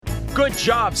Good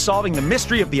job solving the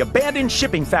mystery of the abandoned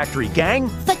shipping factory, gang.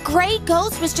 The gray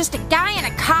ghost was just a guy in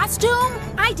a costume?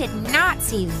 I did not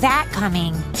see that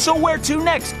coming. So where to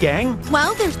next, gang?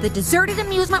 Well, there's the deserted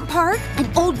amusement park,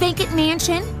 an old vacant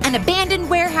mansion, an abandoned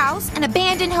warehouse, an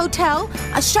abandoned hotel,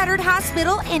 a shuttered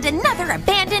hospital, and another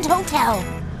abandoned hotel.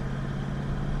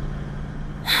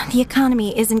 The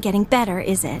economy isn't getting better,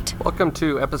 is it? Welcome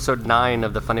to episode 9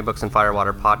 of the Funny Books and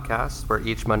Firewater podcast, where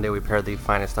each Monday we pair the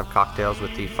finest of cocktails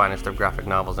with the finest of graphic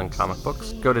novels and comic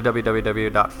books. Go to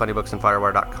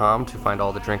www.funnybooksandfirewater.com to find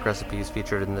all the drink recipes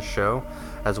featured in the show,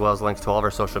 as well as links to all of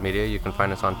our social media. You can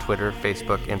find us on Twitter,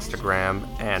 Facebook, Instagram,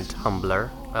 and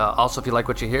Tumblr. Also, if you like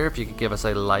what you hear, if you could give us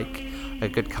a like, a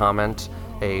good comment,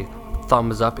 a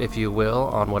thumbs up, if you will,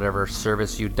 on whatever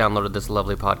service you downloaded this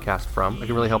lovely podcast from. It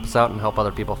can really help us out and help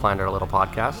other people find our little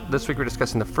podcast. This week we're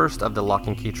discussing the first of the Lock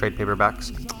and Key trade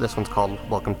paperbacks. This one's called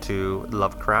Welcome to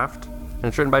Lovecraft, and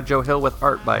it's written by Joe Hill with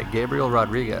art by Gabriel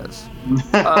Rodriguez.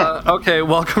 Okay,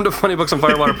 welcome to Funny Books and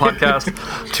Firewater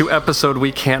podcast, to episode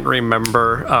we can't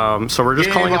remember. So we're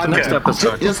just calling it the next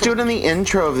episode. Just do it in the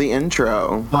intro of the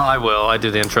intro. Well, I will. I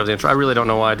do the intro of the intro. I really don't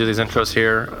know why I do these intros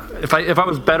here. If I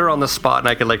was better on the spot and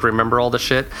I could remember all the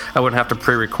shit, I wouldn't have to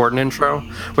pre-record an intro.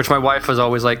 Which my wife was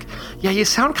always like, "Yeah, you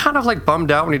sound kind of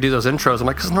bummed out when you do those intros." I'm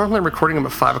like, "Because normally I'm recording them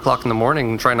at 5 o'clock in the morning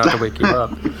and trying not to wake you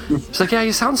up." She's like, "Yeah,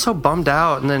 you sound so bummed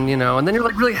out," and then and then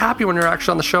you're really happy when you're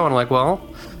actually on the show. And I'm like, "Well,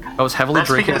 I was heavily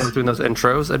drinking when I was doing those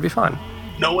intros. It'd be fine."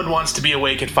 No one wants to be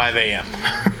awake at 5 a.m.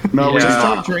 No, we just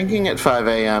start drinking at 5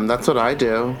 a.m. That's what I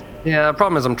do. Yeah, the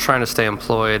problem is I'm trying to stay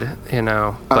employed,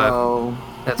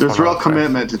 but there's real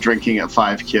commitment to drinking at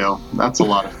 5Q. That's a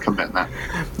lot of commitment.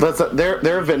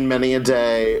 There have been many a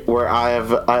day where I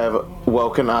have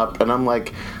woken up and I'm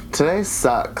like, today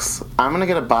sucks. I'm gonna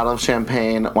get a bottle of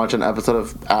champagne, watch an episode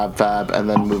of Ab Fab, and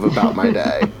then move about my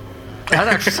day. That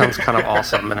actually sounds kind of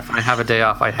awesome, and if I have a day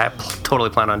off, I totally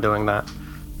plan on doing that.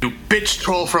 You bitch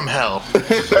troll from hell.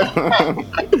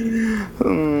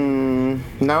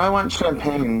 Now I want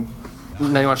champagne.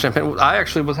 Now you want champagne? I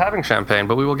actually was having champagne,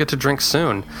 but we will get to drink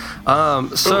soon. I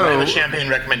have a champagne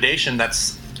recommendation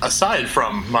that's aside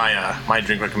from my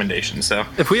drink recommendation. So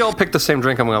if we all pick the same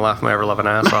drink, I'm going to laugh my ever-loving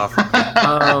ass off.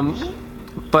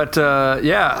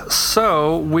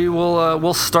 So we will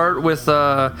we'll start with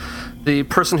the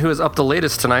person who is up the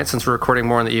latest tonight, since we're recording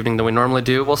more in the evening than we normally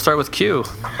do. We'll start with Q.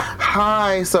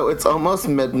 Hi. So it's almost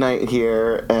midnight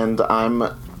here, and I'm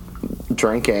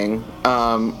drinking.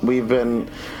 We've been...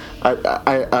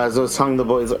 as I was telling the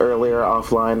boys earlier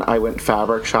offline, I went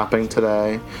fabric shopping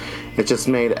today. It just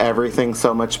made everything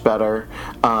so much better.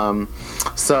 Someone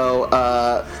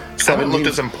looked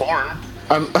at some porn.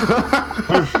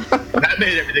 That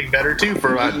made everything better too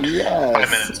for about 5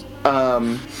 minutes.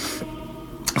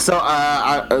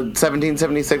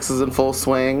 1776 is in full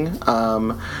swing.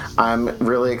 I'm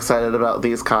really excited about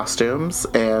these costumes,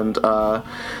 and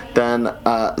then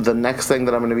the next thing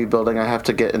that I'm going to be building, I have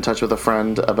to get in touch with a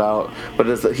friend about what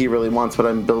it is that he really wants, but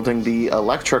I'm building the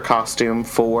Elektra costume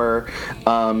for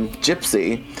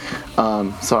Gypsy.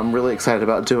 So I'm really excited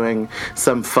about doing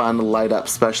some fun light-up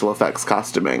special effects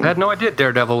costuming. I had no idea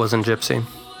Daredevil was in Gypsy.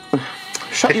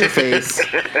 Shut your face.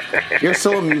 You're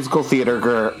still a musical theater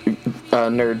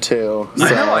nerd, too. So. I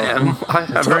know I am.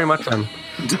 I very much am.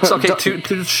 So, okay,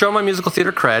 to show my musical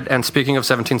theater cred, and speaking of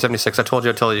 1776, I told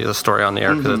you I'd tell you the story on the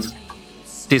air because it's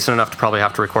decent enough to probably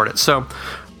have to record it. So, I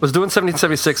was doing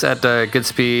 1776 at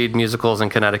Goodspeed Musicals in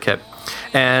Connecticut,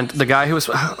 and the guy who's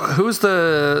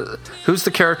the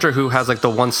character who has the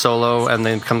one solo and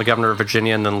then become the governor of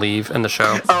Virginia and then leave in the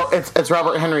show? Oh, it's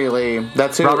Robert Henry Lee.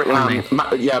 That's who. Robert Henry.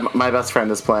 My best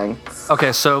friend is playing.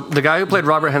 Okay, so the guy who played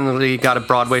Robert Henry Lee got a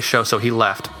Broadway show, so he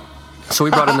left. So we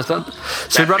brought in this.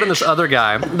 Other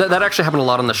guy. That actually happened a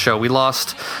lot on the show. We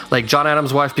lost John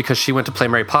Adams' wife because she went to play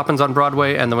Mary Poppins on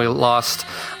Broadway, and then we lost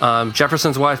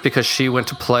Jefferson's wife because she went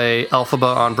to play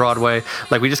Elphaba on Broadway.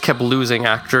 We just kept losing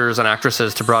actors and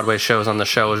actresses to Broadway shows on the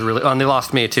show. It was really, and they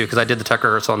lost me too because I did the tech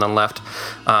rehearsal and then left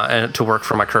to work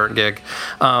for my current gig.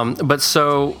 But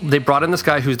so they brought in this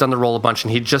guy who's done the role a bunch,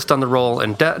 and he'd just done the role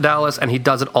in Dallas, and he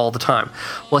does it all the time.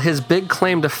 Well, his big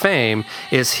claim to fame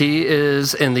is he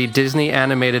is in the Disney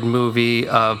animated movie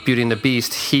of Beauty and the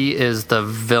Beast. He is the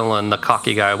villain, the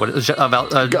cocky guy.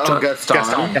 Gaston.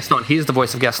 Gaston. He's the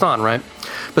voice of Gaston, right?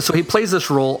 But so he plays this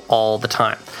role all the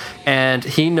time. and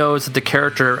he knows that the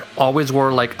character always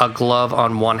wore like a glove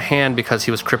on one hand because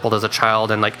he was crippled as a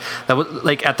child, and like that was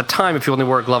like at the time, if you only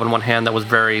wore a glove on one hand, that was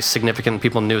very significant.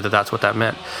 People knew that that's what that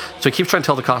meant. So he keeps trying to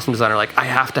tell the costume designer, like, I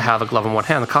have to have a glove on one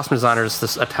hand. The costume designer is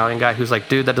this Italian guy who's like,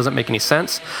 dude, that doesn't make any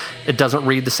sense. It doesn't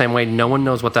read the same way. No one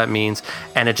knows what that means,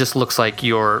 and it just looks like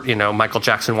you're, Michael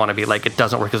Jackson wannabe. Like, it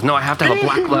doesn't work. He goes, no, I have to have a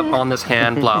black glove on this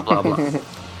hand. Blah blah blah.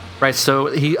 Right. So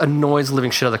he annoys the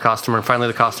living shit out of the costumer, and finally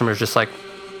the costumer is just like,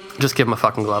 just give him a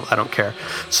fucking glove. I don't care.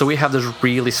 So we have this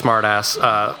really smart ass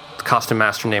costume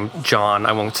master named John.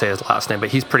 I won't say his last name, but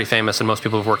he's pretty famous, and most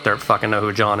people who've worked there fucking know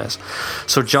who John is.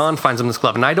 So John finds him this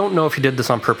glove, and I don't know if he did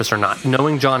this on purpose or not.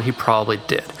 Knowing John, he probably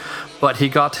did. But he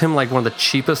got him like one of the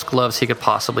cheapest gloves he could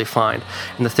possibly find.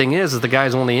 And the thing is the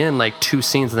guy's only in like 2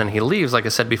 scenes and then he leaves, like I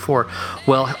said before.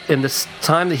 Well, in this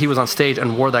time that he was on stage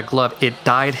and wore that glove, it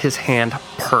dyed his hand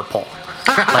purple.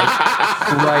 Like,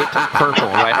 bright purple,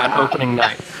 right, on opening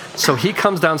night. So he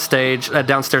comes downstairs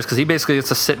because he basically gets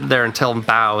to sit there until he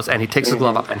bows, and he takes his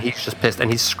glove off, and he's just pissed,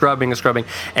 and he's scrubbing,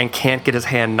 and can't get his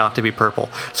hand not to be purple.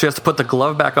 So he has to put the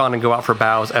glove back on and go out for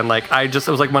bows, and like, it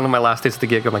was like one of my last days at the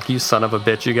gig. I'm like, you son of a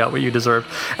bitch, you got what you deserved.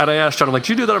 And I asked John, I'm like, did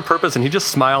you do that on purpose? And he just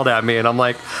smiled at me, and I'm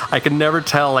like, I could never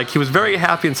tell. Like, he was very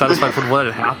happy and satisfied with what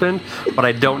had happened, but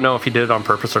I don't know if he did it on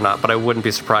purpose or not, but I wouldn't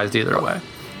be surprised either way.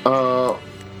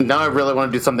 Now I really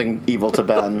want to do something evil to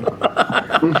Ben.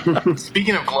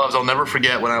 Speaking of gloves, I'll never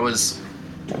forget when I was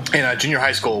in junior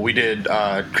high school, we did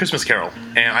Christmas Carol,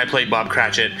 and I played Bob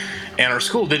Cratchit, and our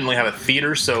school didn't really have a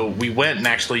theater, so we went and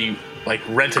actually like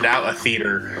rented out a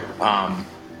theater.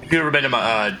 If you've ever been to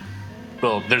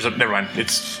never mind,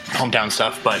 it's hometown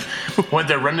stuff, but went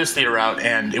there, rented this theater out,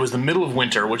 and it was the middle of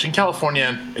winter, which in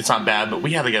California, it's not bad, but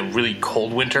we had like a really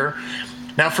cold winter.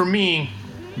 Now for me,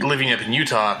 living up in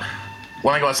Utah,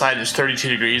 when I go outside and it's 32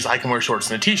 degrees, I can wear shorts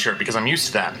and a t-shirt because I'm used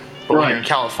to that. But when you're in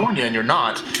California and you're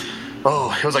not,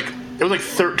 it was like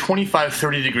 25,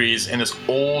 30 degrees in this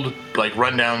old, like,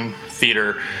 rundown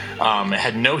theater. It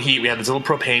had no heat. We had these little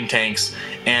propane tanks,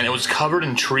 and it was covered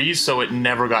in trees, so it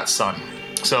never got sun.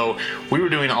 So we were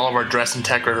doing all of our dress and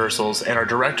tech rehearsals, and our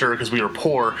director, because we were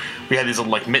poor, we had these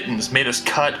little, like, mittens, made us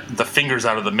cut the fingers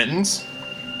out of the mittens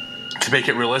to make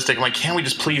it realistic. I'm like, can't we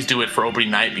just please do it for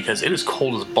opening night, because it is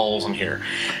cold as balls in here?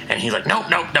 And he's like, nope,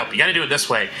 you gotta do it this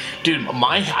way. Dude,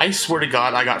 I swear to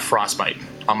God, I got frostbite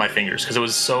on my fingers because it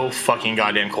was so fucking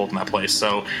goddamn cold in that place.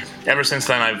 So ever since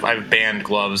then, I've banned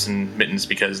gloves and mittens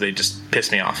because they just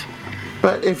piss me off.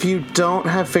 But if you don't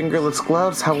have fingerless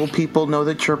gloves, how will people know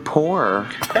that you're poor?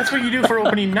 That's what you do for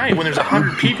opening night when there's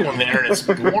 100 people in there and it's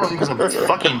warm because of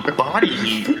fucking body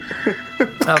heat.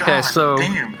 Okay, God, so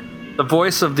damn. The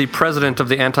voice of the president of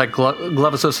the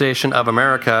Anti-Glove Association of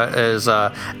America is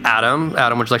Adam.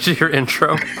 Adam, would you like to do your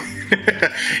intro?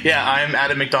 Yeah, I'm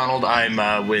Adam McDonald.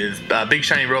 I'm with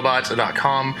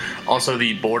BigShinyRobot.com. Also,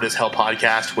 the Bored as Hell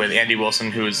podcast with Andy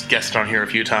Wilson, who has guested on here a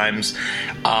few times.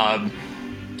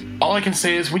 All I can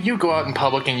say is when you go out in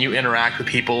public and you interact with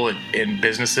people in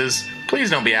businesses,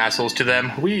 please don't be assholes to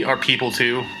them. We are people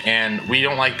too, and we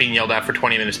don't like being yelled at for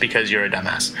 20 minutes because you're a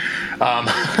dumbass.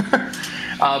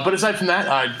 But aside from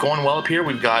that, going well up here.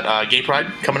 We've got Gay Pride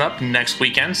coming up next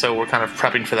weekend, so we're kind of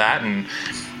prepping for that and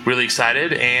really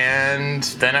excited. And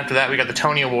then after that, we got the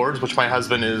Tony Awards, which my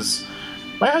husband's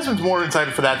more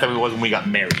excited for that than he was when we got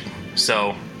married.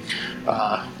 So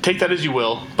take that as you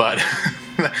will, but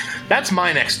that's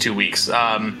my next 2 weeks.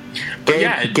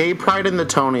 Gay Pride and the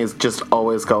Tonys just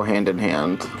always go hand in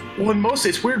hand. Well,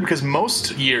 it's weird because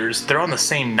most years they're on the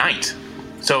same night.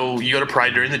 So you go to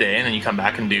Pride during the day, and then you come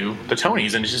back and do the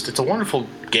Tonys, and it's a wonderful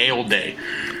gay old day.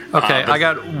 Okay, I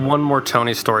got one more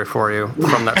Tony story for you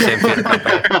from that same theater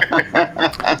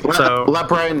company. So let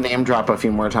Brian name drop a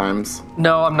few more times.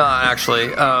 No, I'm not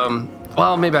actually.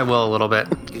 Well, maybe I will a little bit.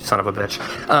 You son of a bitch.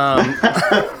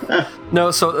 No,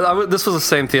 so this was the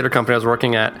same theater company I was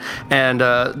working at, and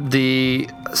the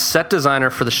set designer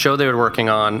for the show they were working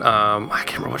on, I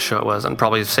can't remember what show it was, and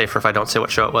probably safer if I don't say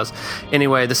what show it was.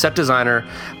 Anyway, the set designer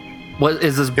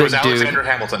is this big dude. It was Alexander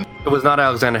Hamilton. It was not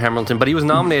Alexander Hamilton, but he was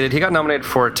nominated. He got nominated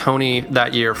for a Tony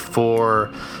that year for,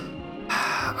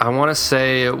 I want to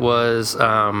say it was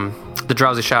The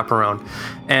Drowsy Chaperone.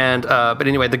 And but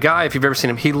anyway, the guy, if you've ever seen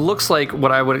him, he looks like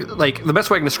what I would like. The best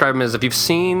way I can describe him is if you've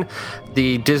seen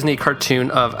the Disney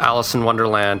cartoon of Alice in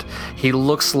Wonderland, he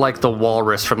looks like the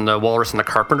walrus from the Walrus and the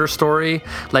Carpenter story.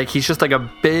 Like, he's just like a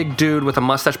big dude with a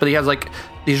mustache, but he has like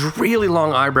these really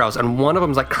long eyebrows, and one of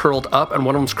them's like curled up and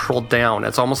one of them's curled down.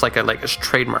 It's almost like a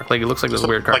trademark. Like, he looks like this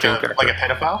weird cartoon character. Like a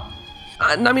pedophile?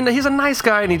 I mean, he's a nice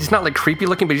guy, and he's not like creepy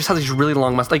looking, but he just has these really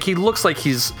long mustaches. Like, he looks like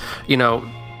he's,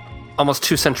 almost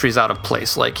 2 centuries out of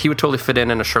place. Like, he would totally fit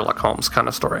in a Sherlock Holmes kind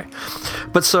of story.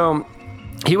 But so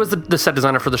he was the set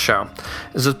designer for the show.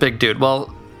 Is this big dude.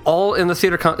 Well, all in the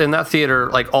theater,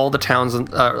 like all the towns,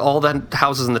 all the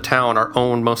houses in the town are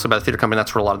owned mostly by the theater company.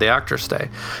 That's where a lot of the actors stay.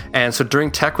 And so during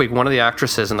Tech Week, one of the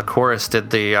actresses in the chorus did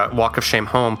the Walk of Shame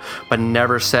home, but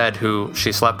never said who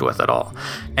she slept with at all.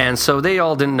 And so they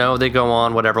all didn't know. They go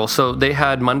on, whatever. So they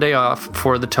had Monday off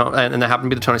for the and that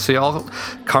happened to be the Tonys. So they all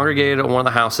congregated at one of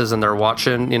the houses, and they're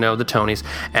watching, the Tonys.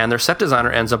 And their set designer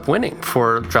ends up winning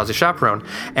for Drowsy Chaperone.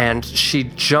 And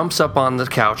she jumps up on the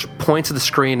couch, points at the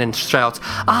screen, and shouts,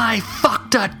 "I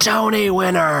fucked a Tony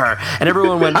winner!" And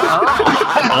everyone went,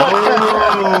 "Oh!"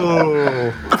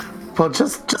 Well,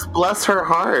 just bless her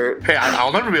heart. Hey,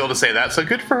 I'll never be able to say that, so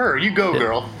good for her. You go,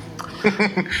 girl.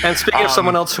 And speaking of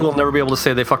someone else who will never be able to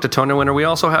say they fucked a Tony winner, we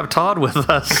also have Todd with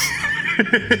us.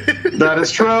 That is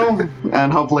true,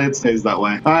 and hopefully it stays that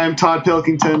way. I'm Todd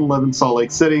Pilkington, live in Salt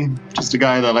Lake City. Just a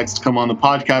guy that likes to come on the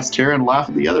podcast here and laugh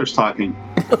at the others talking.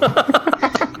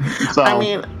 So, I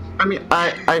mean,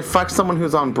 I fucked someone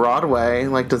who's on Broadway.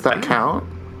 Like, does that count?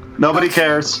 nobody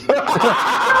cares.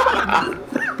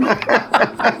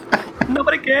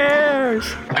 Nobody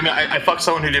cares. I mean, I fucked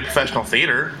someone who did professional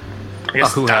theater. I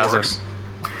guess who that hasn't? works.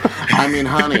 I mean,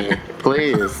 honey,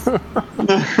 please. Oh,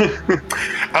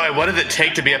 what did it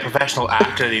take to be a professional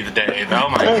actor these days? Oh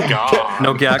my god.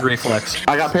 No gag reflex.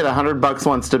 I got paid $100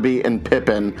 once to be in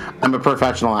Pippin. I'm a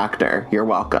professional actor. You're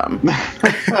welcome. No,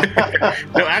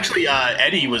 actually,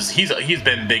 Eddie he's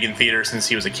been big in theater since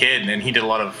he was a kid, and he did a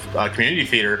lot of community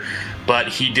theater. But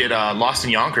he did Lost in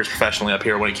Yonkers professionally up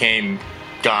here when he came,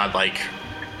 like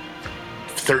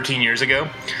 13 years ago.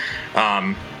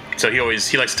 So he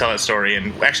likes to tell that story.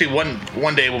 And actually,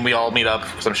 one day when we all meet up,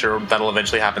 because I'm sure that'll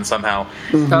eventually happen somehow.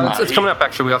 It's coming up,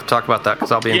 actually. We have to talk about that,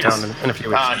 because I'll be in town in a few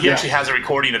weeks. He actually has a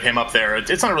recording of him up there.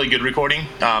 It's not a really good recording,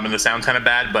 and the sound's kind of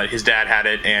bad, but his dad had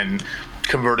it and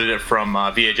converted it from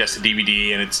VHS to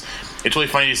DVD, and it's really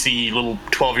funny to see little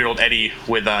 12-year-old Eddie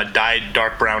with dyed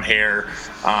dark brown hair,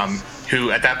 who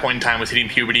at that point in time was hitting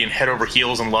puberty and head over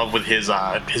heels in love with his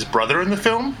brother in the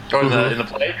film, or in the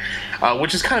play,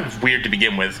 which is kind of weird to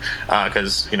begin with,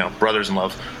 because brothers in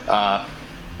love.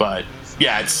 But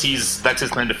yeah, that's his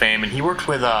claim to fame, and he worked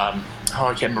with I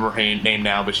can't remember her name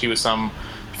now, but she was some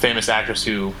famous actress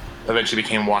who eventually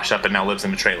became washed up and now lives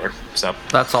in a trailer. So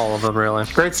that's all of them, really.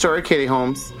 Great story, Katie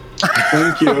Holmes.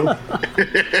 Thank you.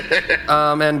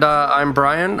 And I'm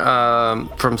Brian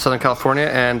from Southern California,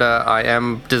 and I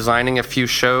am designing a few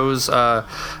shows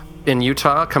in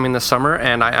Utah coming this summer,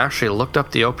 and I actually looked up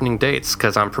the opening dates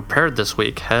because I'm prepared this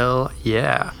week. Hell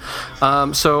yeah.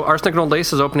 So Arsenic and Old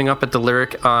Lace is opening up at the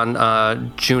Lyric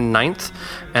on June 9th,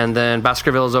 and then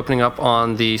Baskerville is opening up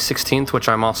on the 16th, which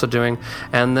I'm also doing,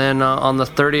 and then on the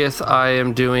 30th I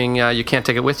am doing You Can't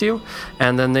Take It With You,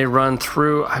 and then they run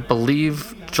through, I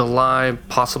believe, July,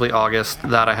 possibly August.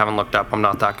 That I haven't looked up. I'm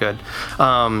not that good.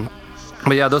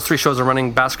 But yeah, those 3 shows are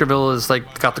running. Baskerville is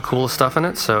got the coolest stuff in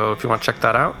it, so if you want to check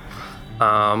that out.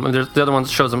 There's the other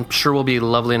shows I'm sure will be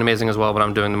lovely and amazing as well, but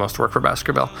I'm doing the most work for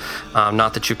Baskerville.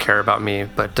 Not that you care about me,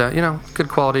 but good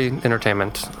quality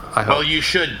entertainment, I hope. Well, you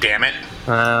should, damn it.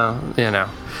 But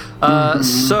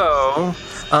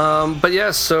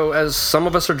yeah, so as some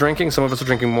of us are drinking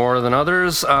more than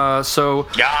others. So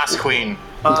Yas Queen.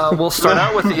 We'll start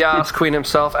out with the Yas Queen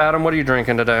himself. Adam, what are you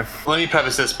drinking today? Let me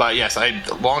preface this by, yes, I had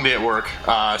a long day at work.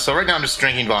 So right now I'm just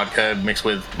drinking vodka mixed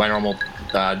with my normal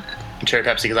cherry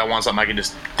Pepsi because I want something I can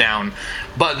just down.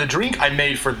 But the drink I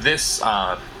made for this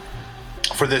Lock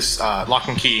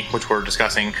and Key, which we're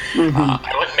discussing,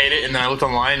 I went and made it, and then I looked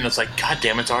online, and it's like, God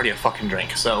damn, it's already a fucking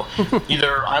drink. So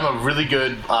either I'm really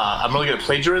good at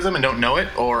plagiarism and don't know it,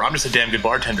 or I'm just a damn good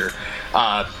bartender.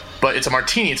 But it's a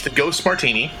martini. It's the Ghost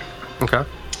Martini. Okay.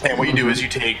 And what you do is you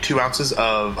take 2 ounces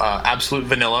of Absolute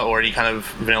vanilla or any kind of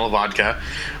vanilla vodka,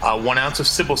 1 ounce of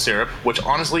simple syrup, which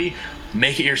honestly,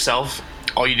 make it yourself.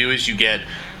 All you do is you get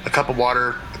a cup of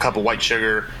water, a cup of white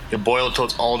sugar, you boil it till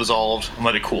it's all dissolved, and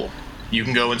let it cool. You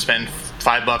can go and spend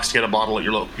 $5 to get a bottle at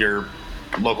your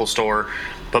local store,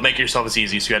 but make it yourself as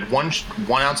easy. So you had one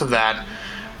ounce of that,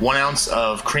 1 ounce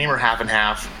of cream or half and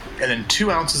half, and then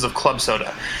 2 ounces of club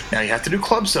soda. Now you have to do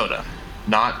club soda,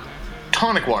 not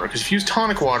tonic water, because if you use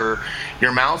tonic water,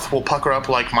 your mouth will pucker up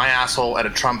like my asshole at a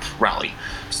Trump rally.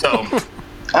 So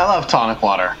I love tonic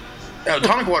water.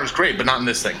 Tonic water is great, but not in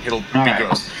this thing. It'll be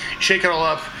gross. Shake it all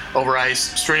up over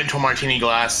ice, straight into a martini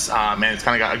glass. And it's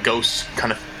kind of got a ghost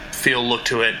kind of feel look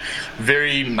to it.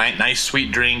 Very nice,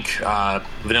 sweet drink,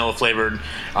 vanilla flavored,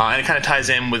 and it kind of ties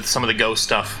in with some of the ghost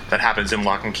stuff that happens in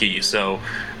Lock and Key. So,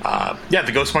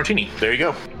 the Ghost Martini. There you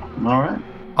go. All right.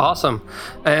 Awesome.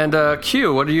 And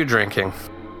Q, what are you drinking?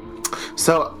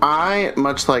 So I,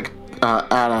 much like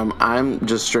Adam, I'm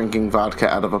just drinking vodka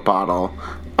out of a bottle.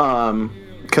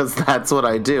 Because that's what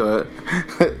I do.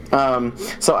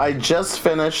 So I just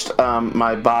finished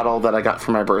my bottle that I got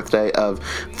for my birthday of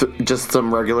just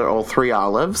some regular old 3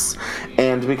 Olives.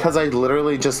 And because I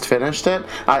literally just finished it,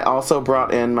 I also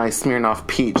brought in my Smirnoff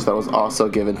Peach that was also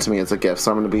given to me as a gift.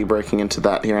 So I'm going to be breaking into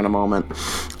that here in a moment.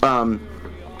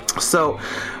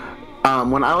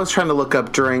 When I was trying to look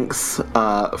up drinks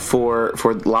for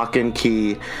Lock and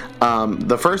Key,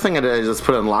 the first thing I did is just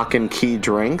put in Lock and Key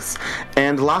drinks,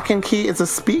 and Lock and Key is a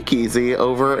speakeasy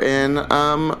over in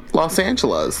Los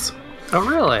Angeles. Oh,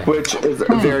 really? Which is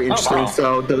very interesting. Oh, wow.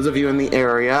 So those of you in the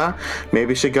area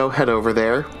maybe should go head over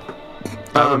there.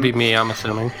 That would be me, I'm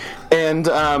assuming. And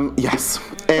yes,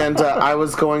 and I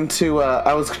was trying to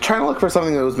look for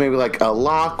something that was maybe like a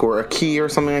lock or a key or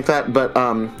something like that. But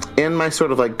in my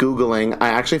sort of like Googling, I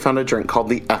actually found a drink called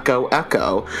the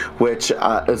Echo, which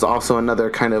is also another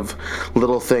kind of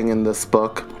little thing in this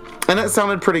book. And it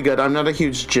sounded pretty good. I'm not a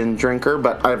huge gin drinker,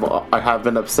 but I have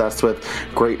been obsessed with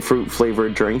grapefruit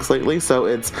flavored drinks lately. So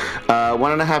it's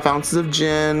 1.5 ounces of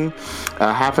gin,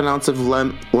 half an ounce of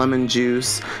lemon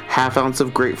juice, half ounce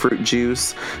of grapefruit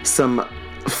juice, some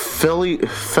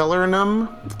Philernum.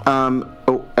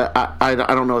 I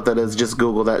don't know what that is. Just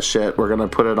Google that shit. We're gonna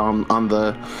put it on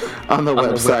the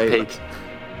website.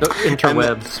 The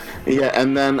interwebs.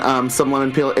 And then some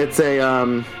lemon peel. It's a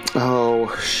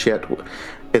oh shit.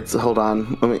 Hold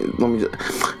on. Let me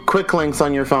quick links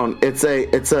on your phone. It's a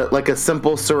like a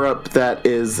simple syrup that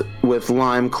is with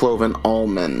lime, clove, and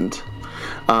almond.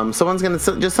 Someone's gonna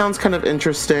just sounds kind of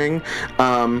interesting.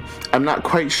 I'm not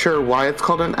quite sure why it's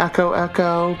called an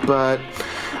Echo, but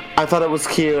I thought it was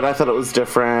cute. I thought it was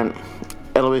different.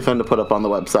 It'll be fun to put up on the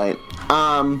website.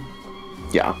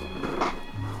 Yeah.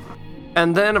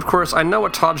 And then, of course, I know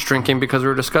what Todd's drinking because we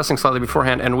were discussing slightly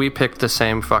beforehand, and we picked the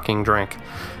same fucking drink.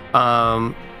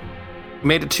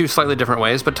 Made it 2 slightly different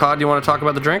ways, but Todd, you want to talk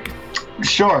about the drink?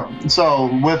 Sure. So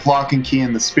with Lock and Key,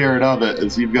 and the spirit of it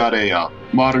is you've got a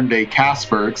modern day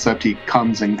Casper, except he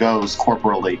comes and goes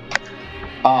corporally.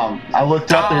 I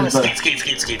looked up and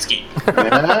Skeet.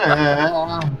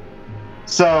 Yeah.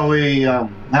 So we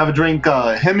have a drink,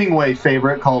 a Hemingway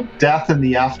favorite called Death in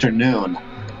the Afternoon.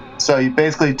 So you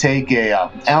basically take a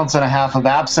 1.5 ounces of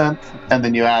absinthe, and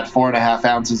then you add 4.5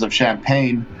 ounces of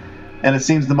champagne. And it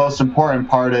seems the most important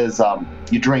part is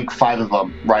you drink 5 of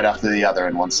them right after the other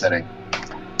in one sitting.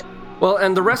 Well,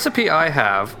 and the recipe I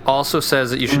have also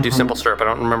says that you should do simple syrup. I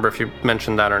don't remember if you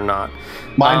mentioned that or not.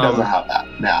 Mine doesn't have that,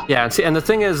 no. Yeah, and the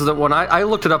thing is that when I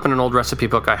looked it up in an old recipe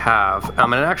book I have,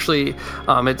 and actually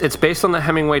it's based on the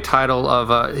Hemingway title of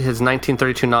his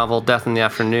 1932 novel, Death in the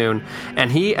Afternoon,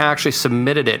 and he actually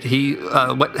submitted it.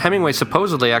 What Hemingway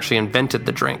supposedly actually invented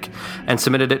the drink and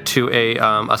submitted it to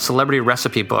a celebrity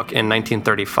recipe book in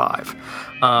 1935.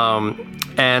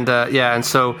 And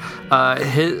so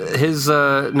his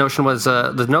notion was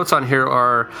the notes on here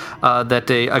are that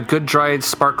a good dried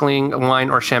sparkling wine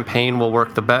or champagne will work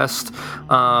the best.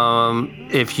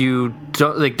 If you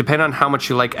don't depending on how much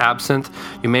you like absinthe,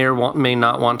 you may or may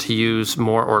not want to use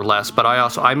more or less. But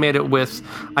I made it with,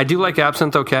 I do like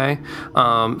absinthe, okay,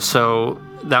 so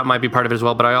that might be part of it as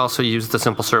well. But I also used the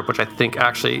simple syrup, which I think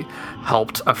actually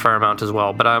helped a fair amount as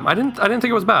well. But I didn't think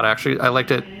it was bad. Actually, I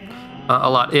liked it a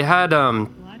lot. It had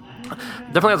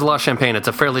definitely has a lot of champagne. It's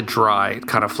a fairly dry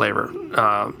kind of flavor,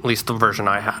 at least the version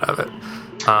I had of it.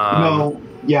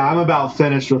 I'm about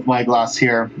finished with my glass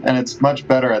here, and it's much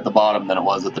better at the bottom than it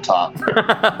was at the top.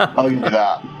 I'll give you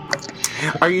that.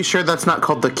 Are you sure that's not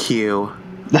called the Q?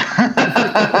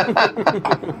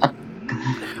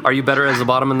 Are you better as the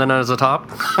bottom than as the top?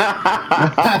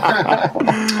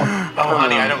 Oh,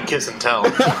 honey, I don't kiss and tell.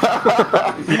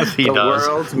 Yes, he the does. The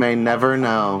world may never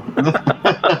know.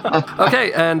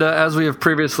 Okay, and as we have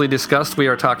previously discussed, we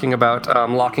are talking about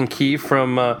Lock and Key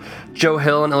from Joe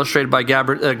Hill and illustrated by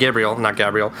Gabriel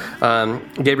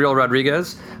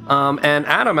Rodriguez. And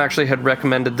Adam actually had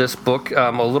recommended this book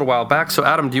a little while back. So,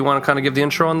 Adam, do you want to kind of give the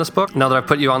intro on this book now that I've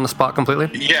put you on the spot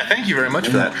completely? Yeah, thank you very much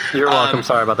for that. You're welcome.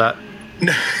 Sorry about that.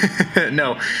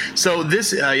 No. So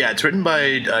this, it's written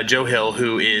by Joe Hill,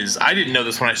 who is, I didn't know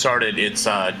this when I started, it's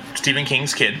Stephen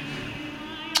King's kid.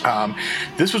 I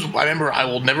remember, I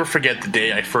will never forget the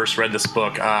day I first read this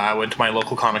book. I went to my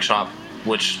local comic shop,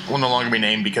 which will no longer be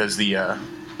named because the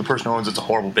person who owns it's a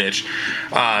horrible bitch.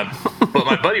 But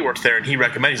my buddy worked there, and he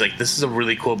recommended, he's like, this is a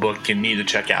really cool book you need to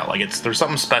check out. Like, there's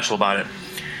something special about it.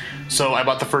 So I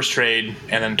bought the first trade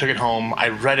and then took it home. I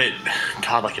read it,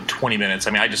 God, like in 20 minutes.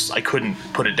 I mean, I couldn't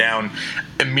put it down.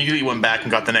 Immediately went back and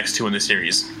got the next two in the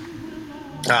series.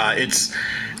 It's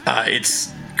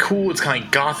cool. It's kind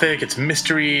of gothic. It's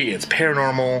mystery. It's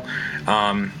paranormal.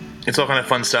 It's all kind of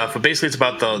fun stuff. But basically, it's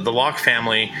about the Locke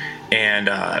family, and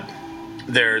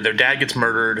their dad gets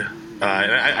murdered.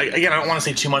 I don't want to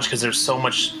say too much because there's so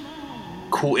much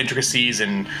cool intricacies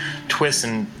and twists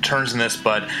and turns in this,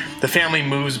 but the family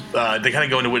moves. They kind of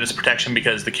go into witness protection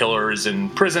because the killer is in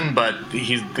prison, but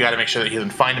they got to make sure that he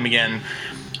doesn't find him again.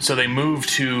 So they move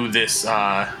to this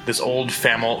old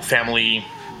family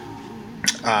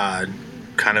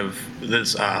kind of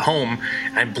this home.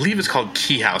 I believe it's called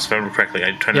Key House, if I remember correctly.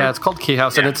 It's called Key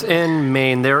House, and it's in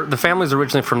Maine. The family's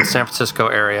originally from the San Francisco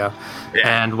area,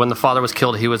 and when the father was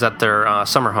killed, he was at their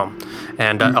summer home,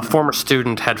 and a former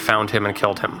student had found him and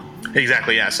killed him.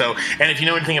 Exactly, yeah. So, and if you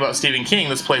know anything about Stephen King,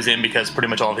 this plays in because pretty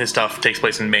much all of his stuff takes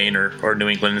place in Maine or New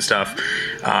England and stuff.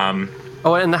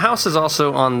 And the house is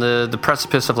also on the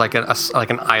precipice of like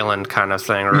an island kind of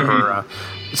thing,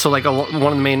 so like one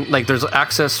of the main, like there's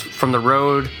access from the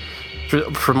road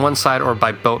from one side or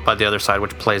by boat by the other side,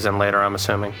 which plays in later, I'm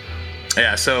assuming.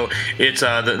 Yeah, so it's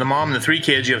the mom and the three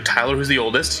kids. You have Tyler, who's the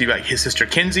oldest. You got his sister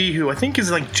Kinsey, who I think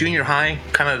is like junior high,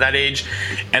 kind of that age,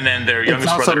 and then their youngest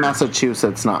brother. It's also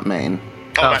Massachusetts, not Maine.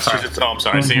 Oh, Massachusetts. Sorry. I'm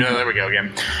sorry. So there we go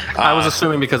again. I was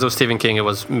assuming because it was Stephen King, it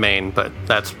was Maine, but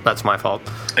that's my fault.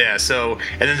 Yeah. So,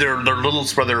 and then their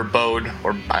littlest brother Bode,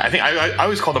 or I think I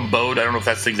always called him Bode. I don't know if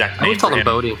that's the exact name. I always called him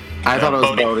Bodie. I thought it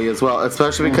was Bodie as well,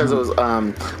 especially because it was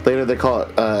later they call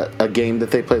it a game that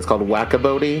they play. It's called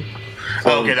Whack-A-Bodie.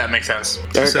 Okay, that makes sense.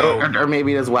 Or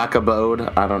maybe it is Whack-A-Bode.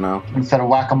 I don't know. Instead of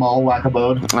Whack-A-Mole,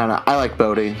 Whack-A-Bode. I don't know. I like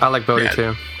Bodie. I like Bodie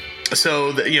too.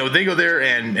 So they go there,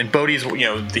 and Bodie's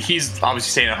he's obviously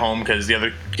staying at home because the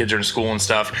other kids are in school and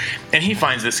stuff, and he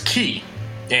finds this key,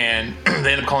 and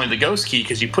they end up calling it the ghost key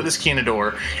because you put this key in a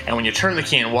door, and when you turn the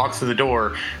key and walk through the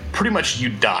door, pretty much you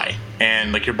die,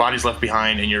 and like your body's left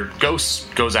behind, and your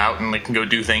ghost goes out and like can go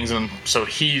do things, and so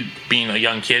he, being a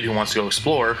young kid who wants to go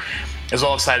explore, is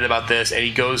all excited about this, and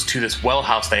he goes to this well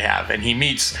house they have, and he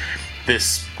meets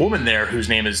this woman there whose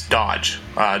name is Dodge.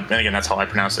 And again, that's how I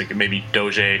pronounce it. Like maybe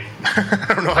Doge. I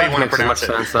don't know how you want to pronounce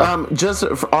it. Just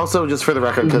for the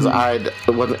record, because I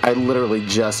literally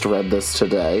just read this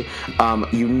today.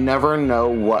 You never know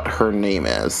what her name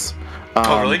is.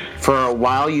 Oh, really? For a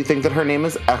while, you think that her name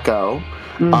is Echo.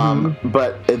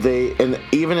 But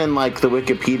even in like the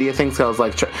Wikipedia things, I was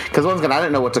like, because once again I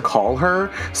didn't know what to call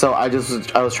her, so I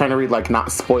was trying to read like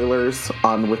not spoilers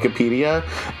on Wikipedia,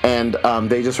 and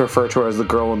they just refer to her as the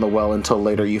girl in the well until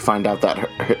later you find out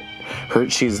that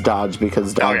she's Dodge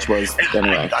because Dodge was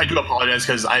anyway. I do apologize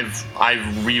because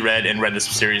I've reread and read this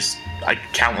series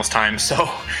countless times, so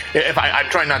if I'm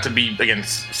trying not to be again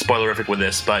spoilerific with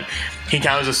this, but he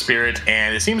encounters a spirit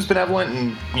and it seems benevolent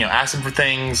and asks him for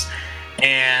things.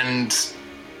 And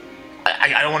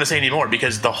I don't want to say any more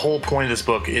because the whole point of this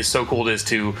book is so cool is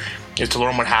to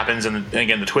learn what happens and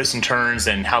again the twists and turns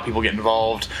and how people get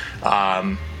involved.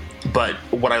 But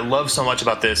what I love so much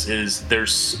about this is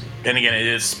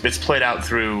it's played out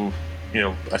through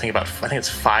I think it's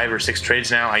 5 or 6 trades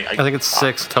now. I think it's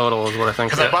 6 total is what I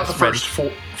think. Because I bought the first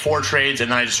four trades and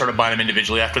then I just started buying them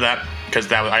individually after that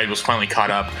because I was finally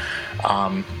caught up.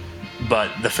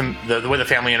 But the way the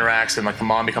family interacts and like the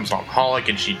mom becomes an alcoholic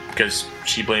and because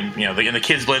she blamed and the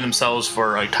kids blame themselves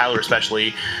for like Tyler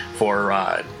especially for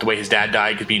the way his dad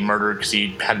died because being murdered because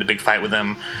he had the big fight with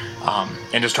him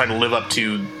and just trying to live up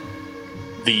to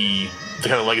the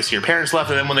kind of legacy your parents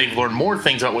left, and then when they learn more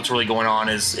things about what's really going on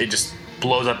is it just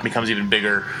blows up and becomes even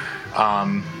bigger.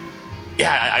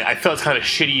 I feel it's kind of a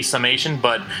shitty summation,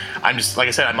 but I'm just, like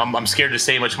I said, I'm scared to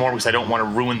say much more because I don't want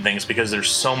to ruin things because there's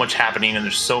so much happening and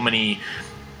there's so many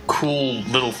cool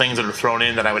little things that are thrown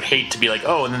in that I would hate to be like,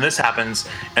 oh, and then this happens,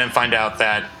 and find out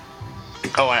that,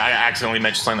 I accidentally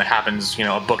mentioned something that happens,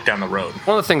 a book down the road.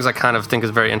 One of the things I kind of think is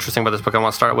very interesting about this book I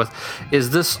want to start with is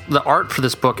the art for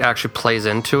this book actually plays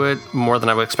into it more than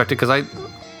I would expect it, because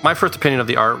my first opinion of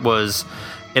the art was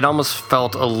it almost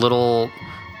felt a little,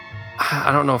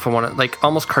 I don't know if I want to, like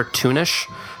almost cartoonish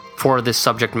for this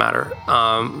subject matter,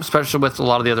 especially with a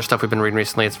lot of the other stuff we've been reading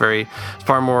recently. It's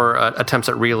far more attempts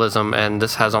at realism, and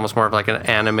this has almost more of like an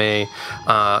anime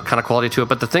kind of quality to it.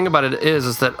 But the thing about it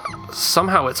is that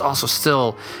somehow it's also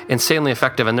still insanely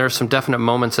effective, and there's some definite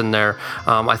moments in there.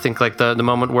 I think like the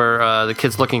moment where the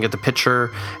kid's looking at the picture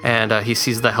and he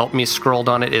sees the "Help Me" scrolled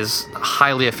on it is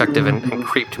highly effective and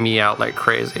creeped me out like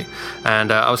crazy.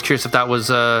 And I was curious if that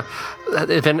was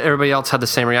if everybody else had the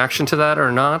same reaction to that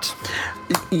or not.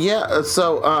 Yeah,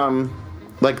 so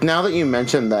like now that you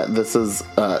mentioned that this is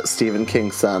Stephen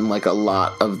King's son, like a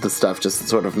lot of the stuff just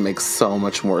sort of makes so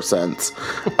much more sense.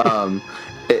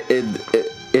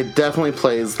 It definitely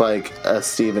plays like a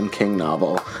Stephen King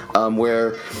novel,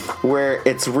 where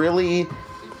it's really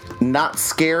not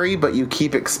scary, but you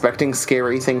keep expecting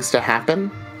scary things to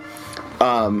happen.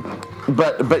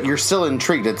 But you're still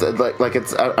intrigued. It's like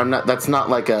it's I'm not. That's not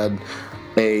like a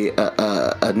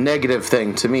negative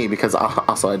thing to me, because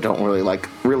also I don't really like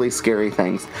really scary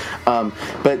things.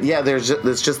 But yeah, there's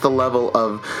just the level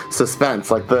of suspense.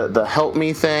 Like the help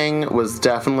me thing was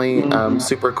definitely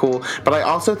super cool. But I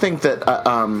also think that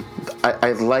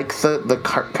I like the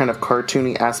kind of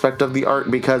cartoony aspect of the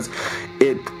art, because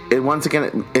it once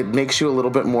again it makes you a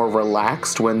little bit more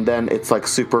relaxed when then it's like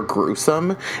super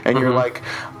gruesome and you're like,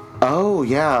 oh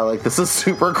yeah, like this is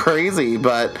super crazy,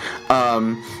 but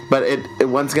it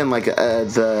once again like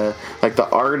the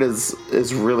art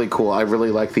is really cool. I really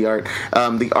like the art.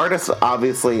 The artist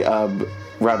obviously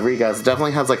Rodriguez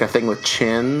definitely has like a thing with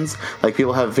chins. Like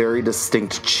people have very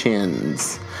distinct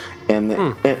chins in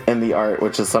the art,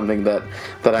 which is something that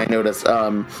I noticed,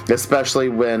 especially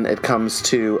when it comes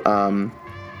to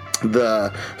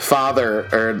the father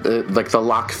or the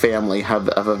Locke family have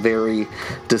a very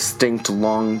distinct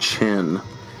long chin.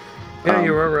 Yeah,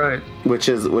 you were right. Which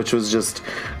was just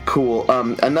cool.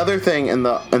 Another thing in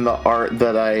the art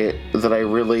that I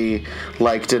really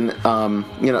liked, and I'm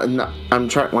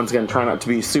trying not to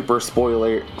be super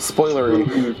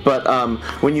spoilery, but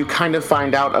when you kind of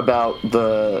find out about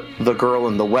the girl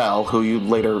in the well, who you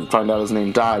later find out is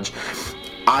named Dodge,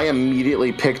 I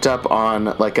immediately picked up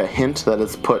on like a hint that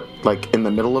is put like in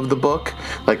the middle of the book,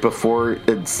 like before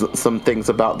it's some things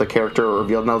about the character are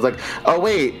revealed, and I was like, oh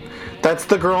wait, that's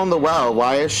the girl in the well.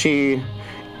 Why is she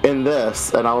in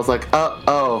this? And I was like,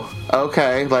 oh,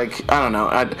 okay. Like, I don't know.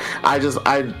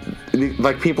 I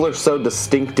like, people are so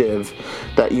distinctive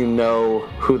that you know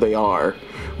who they are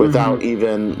without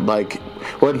even like,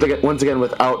 once again,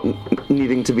 without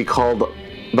needing to be called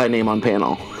by name on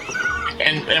panel.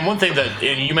 And one thing that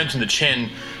you mentioned, the chin,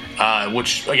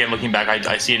 which again, looking back,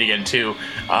 I see it again too.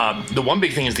 The one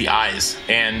big thing is the eyes,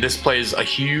 and this plays a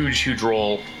huge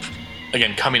role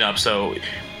again coming up. So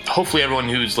hopefully everyone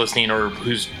who's listening or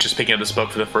who's just picking up this book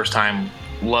for the first time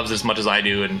loves it as much as I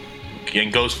do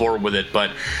and goes forward with it.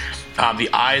 But the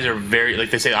eyes are very, like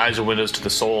they say, eyes are windows to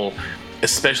the soul,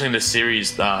 especially in this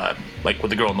series, like with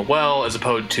the girl in the well, as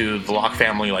opposed to the Locke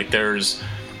family. Like there's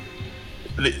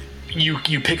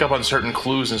you pick up on certain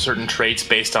clues and certain traits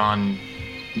based on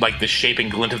like the shape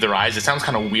and glint of their eyes. It sounds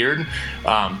kind of weird,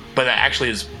 but that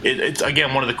actually is. It's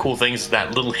again one of the cool things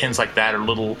that little hints like that or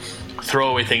little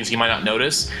throwaway things you might not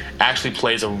notice actually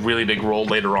plays a really big role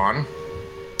later on.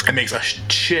 It makes a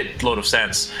shitload of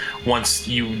sense once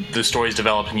the story's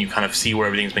developed and you kind of see where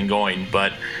everything's been going.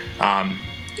 But as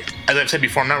I've said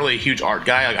before, I'm not really a huge art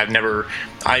guy.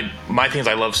 Like my thing is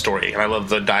I love story and I love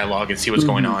the dialogue and see what's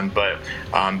going on. But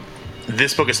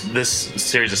this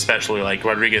series especially, like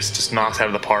Rodriguez just knocks out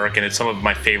of the park, and it's some of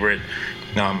my favorite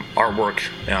artwork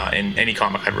in any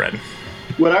comic I've read.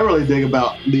 What I really dig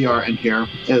about the art in here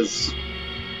is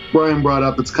Brian brought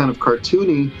up it's kind of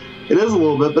cartoony. It is a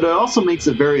little bit, but it also makes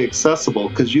it very accessible,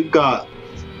 because you've got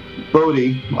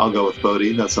Bodhi, I'll go with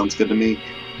Bodhi, that sounds good to me,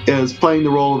 is playing the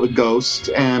role of a ghost,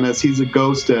 and as he's a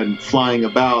ghost and flying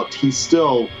about, he's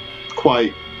still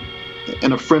quite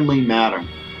in a friendly manner.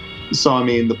 So, I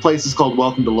mean, the place is called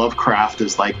Welcome to Lovecraft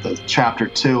is like the chapter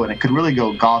 2, and it could really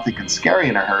go gothic and scary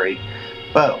in a hurry.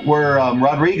 But where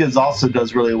Rodriguez also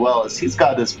does really well is he's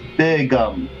got this big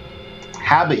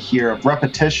habit here of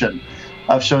repetition,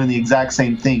 of showing the exact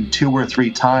same thing 2 or 3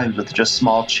 times with just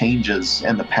small changes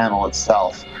in the panel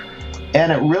itself.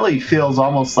 And it really feels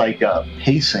almost like a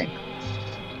pacing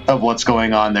of what's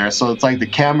going on there. So it's like the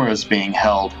camera is being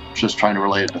held, just trying to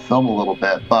relate it to film a little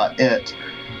bit, but it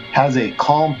has a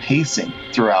calm pacing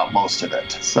throughout most of it.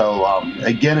 So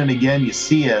again and again, you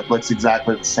see it looks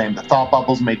exactly the same. The thought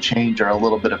bubbles may change or a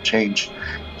little bit of change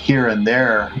here and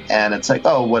there, and it's like,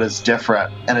 oh, what is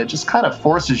different? And it just kind of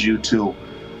forces you to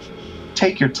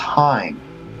take your time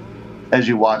as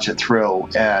you watch it through.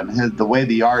 And the way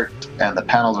the art and the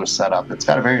panels are set up, it's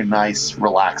got a very nice,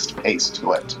 relaxed pace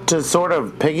to it. To sort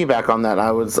of piggyback on that,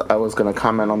 I was going to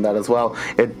comment on that as well.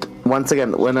 Once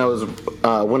again, when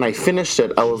I finished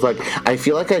it, I was like, I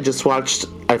feel like I just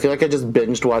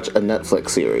binged watched a Netflix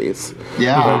series.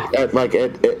 Yeah. But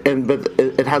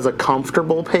it has a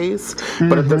comfortable pace,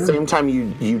 but at the same time,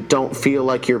 you don't feel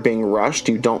like you're being rushed.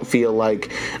 You don't feel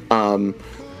like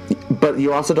but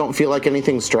you also don't feel like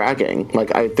anything's dragging.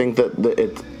 Like, I think that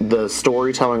the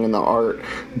storytelling and the art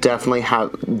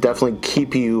definitely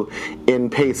keep you in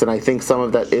pace, and I think some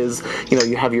of that is,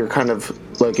 you have your kind of,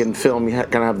 like in film, you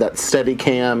kind of have that steady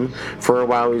cam for a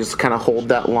while, you just kind of hold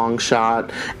that long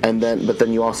shot, but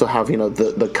then you also have,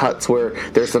 the cuts where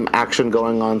there's some action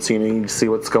going on, so you see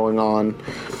what's going on.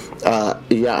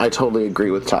 I totally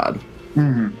agree with Todd.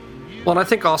 Mm-hmm. Well, and I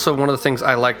think also one of the things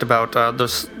I liked about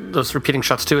those repeating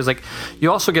shots too is like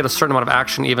you also get a certain amount of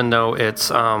action even though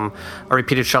it's a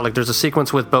repeated shot. Like there's a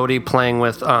sequence with Bodhi playing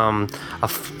with a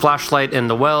flashlight in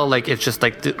the well. Like it's just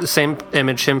like the same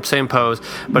image, same pose,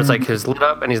 but it's like he's lit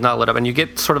up and he's not lit up, and you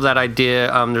get sort of that idea.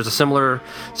 There's a similar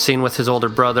scene with his older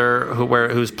brother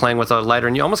who's playing with a lighter,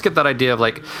 and you almost get that idea of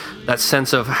like that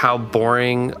sense of how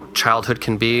boring childhood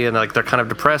can be, and like they're kind of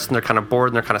depressed and they're kind of bored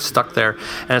and they're kind of stuck there,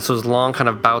 and it's those long kind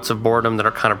of bouts of boredom that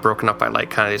are kind of broken up by like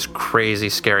kind of these crazy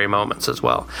scary moments as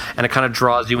well, and it kind of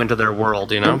draws you into their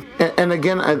world, and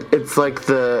again, it's like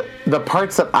the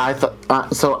parts that I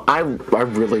thought so I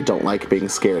really don't like being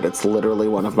scared. It's literally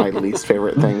one of my least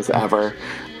favorite things ever.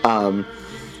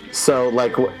 So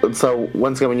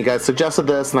once again, when you guys suggested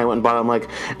this, and I went and bought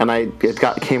it,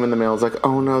 it came in the mail. I was like,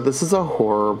 oh no, this is a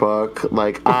horror book.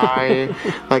 I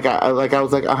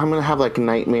was like, I'm gonna have like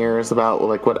nightmares about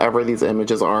like whatever these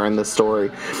images are in this story.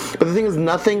 But the thing is,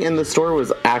 nothing in the story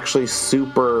was actually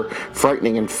super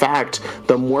frightening. In fact,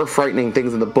 the more frightening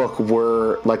things in the book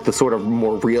were like the sort of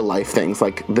more real life things,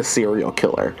 like the serial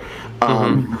killer.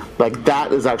 Like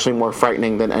that is actually more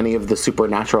frightening than any of the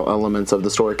supernatural elements of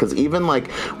the story. Because even like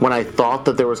when I thought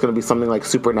that there was going to be something like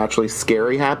supernaturally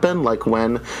scary happen, like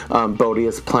when Bodhi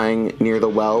is playing near the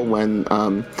well, when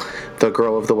the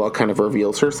girl of the well kind of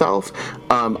reveals herself,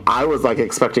 I was like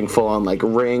expecting full on like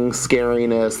Ring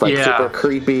scariness, like super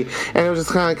creepy, and it was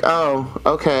just kind of like, oh,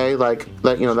 okay, like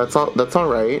that, that's all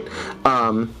right.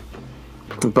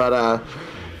 But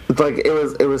like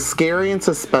it was scary and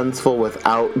suspenseful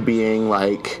without being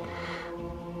like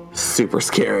super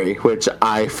scary, which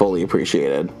I fully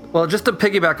appreciated. Well, just to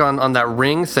piggyback on that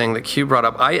Ring thing that Q brought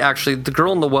up, the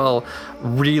girl in the well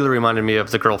really reminded me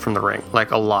of the girl from The Ring,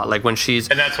 like a lot. Like when she's...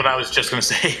 And that's what I was just going to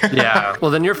say. Yeah.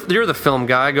 Well, then you're the film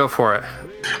guy. Go for it.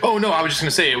 Oh, no, I was just going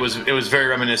to say it was very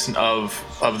reminiscent of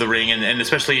The Ring, and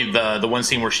especially the one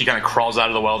scene where she kind of crawls out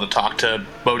of the well to talk to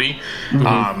Bodhi.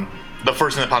 The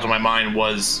first thing that popped in my mind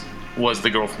was the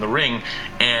girl from The Ring,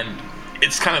 and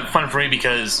it's kind of fun for me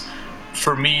because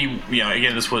for me,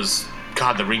 again, this was...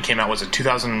 God, The Ring came out, was it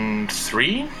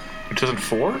 2003 or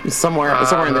 2004? Somewhere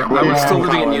in there. I was still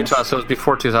living in Utah, so it was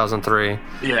before 2003.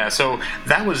 Yeah, so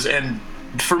that was, and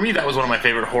for me, that was one of my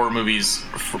favorite horror movies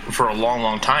for a long,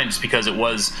 long time, just because it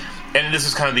was, and this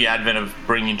is kind of the advent of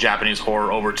bringing Japanese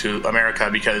horror over to America,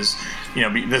 because,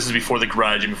 this is before The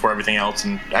Grudge and before everything else,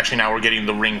 and actually now we're getting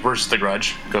The Ring versus The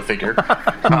Grudge, go figure.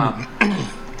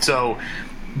 So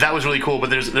that was really cool, but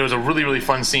there was a really, really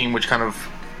fun scene which kind of,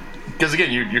 because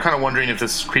again, you're kind of wondering if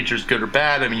this creature's good or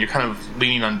bad. I mean, you're kind of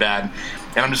leaning on bad.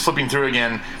 And I'm just flipping through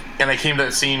again, and I came to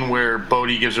that scene where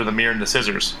Bodhi gives her the mirror and the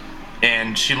scissors.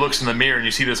 And she looks in the mirror, and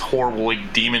you see this horrible,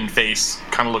 like, demon face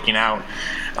kind of looking out.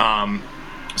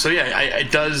 So yeah, it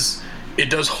does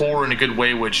horror in a good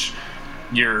way, which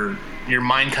your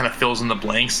mind kind of fills in the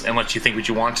blanks and lets you think what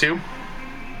you want to.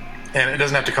 And it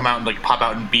doesn't have to come out and like pop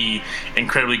out and be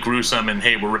incredibly gruesome and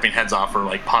hey, we're ripping heads off, or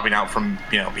like popping out from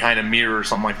behind a mirror or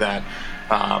something like that.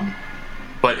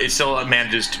 But it still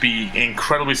manages to be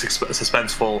incredibly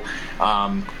suspenseful.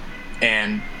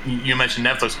 And you mentioned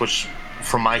Netflix, which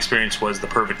from my experience was the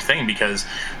perfect thing, because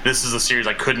this is a series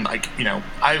I couldn't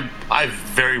I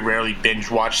very rarely binge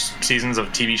watch seasons of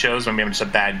TV shows. Maybe I'm just a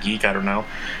bad geek, I don't know.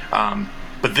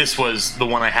 But this was the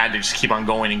one I had to just keep on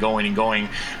going and going and going.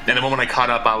 And the moment I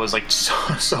caught up, I was like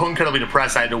so incredibly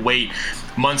depressed. I had to wait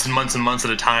months and months and months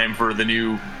at a time for the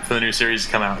new series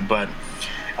to come out. But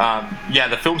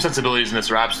the film sensibilities in this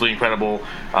are absolutely incredible.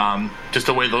 Just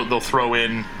the way they'll throw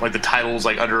in like the titles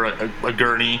like under a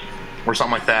gurney or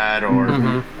something like that, or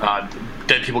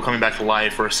dead people coming back to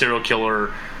life, or a serial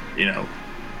killer,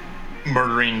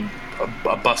 murdering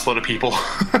a busload of people.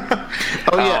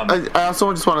 I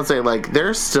also just want to say, like,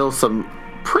 there's still some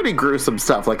pretty gruesome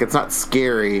stuff. Like, it's not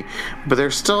scary, but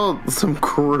there's still some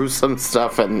gruesome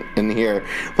stuff in here.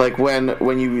 Like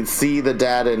when you see the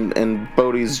dad in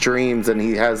Bodhi's dreams, and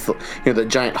he has the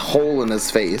giant hole in his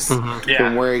face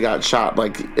from where he got shot.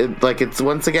 Like it's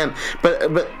once again,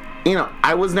 but.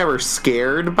 I was never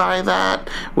scared by that,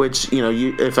 which,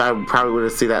 if I probably were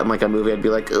to see that in, like, a movie, I'd be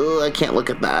like, oh, I can't look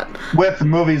at that. With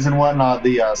movies and whatnot,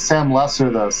 the Sam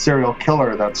Lesser, the serial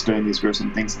killer that's doing these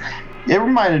gruesome things, it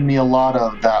reminded me a lot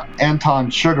of that Anton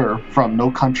Sugar from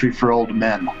No Country for Old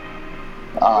Men.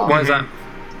 Why is that?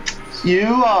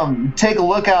 You take a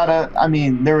look at it. I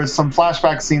mean, there was some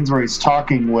flashback scenes where he's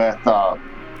talking with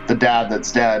the dad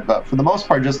that's dead, but for the most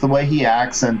part, just the way he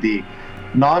acts and the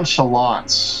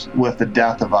nonchalance with the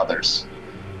death of others.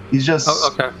 He's just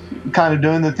kind of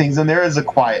doing the things, and there is a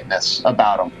quietness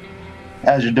about him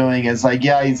as you're doing. It's like,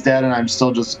 yeah, he's dead, and I'm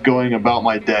still just going about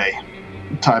my day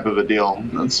type of a deal.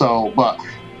 And so, but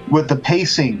with the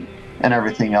pacing and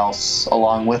everything else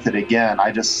along with it, again,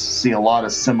 I just see a lot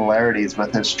of similarities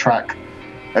with his trek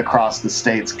across the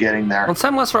states getting there. Well,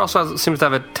 Sam Lesser also seems to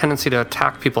have a tendency to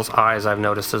attack people's eyes, I've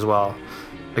noticed as well.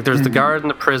 Like, there's the guard in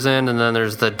the prison, and then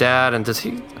there's the dad, and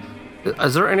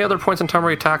is there any other points in time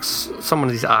where he attacks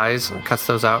somebody's eyes and cuts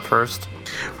those out first?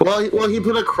 Well, he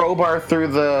put a crowbar through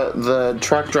the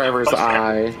truck driver's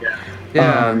eye.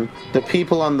 Yeah. The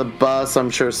people on the bus, I'm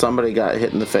sure somebody got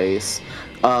hit in the face.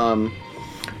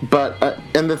 But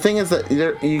and the thing is that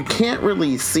you can't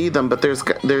really see them, but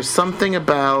there's something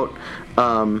about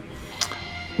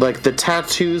like the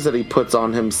tattoos that he puts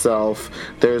on himself.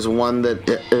 There's one that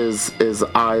is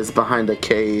eyes behind a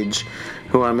cage,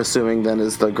 who I'm assuming then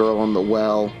is the girl in the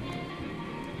well.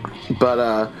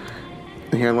 But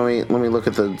here, let me look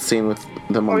at the scene with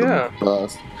them on the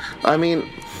bus. I mean,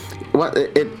 what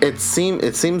it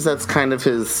seems that's kind of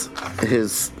his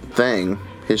thing.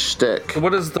 His shtick.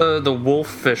 What is the wolf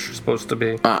fish supposed to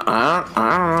be? I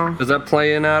don't know. Does that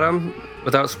play in, Adam,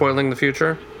 without spoiling the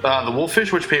future? The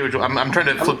wolfish, which page? I'm trying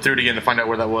to flip through it again to find out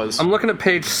where that was. I'm looking at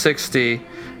page 60.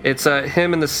 It's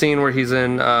him in the scene where he's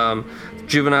in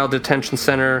juvenile detention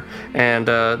center, and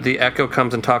the Echo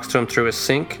comes and talks to him through his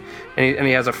sink, and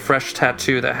he has a fresh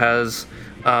tattoo that has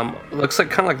looks like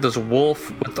kind of like this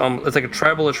wolf with it's like a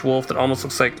tribalish wolf that almost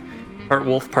looks like part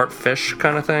wolf, part fish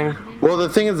kind of thing. Well, the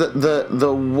thing is that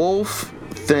the wolf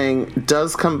thing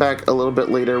does come back a little bit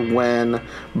later when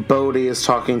Bodhi is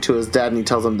talking to his dad and he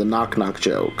tells him the knock-knock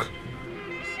joke.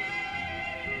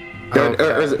 Okay.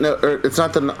 Or is it no? Or it's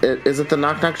not is it the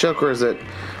knock-knock joke or is it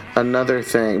another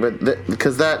thing? But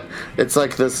because it's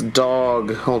like this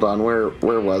dog. Hold on, where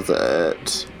was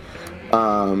it?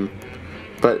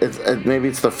 But maybe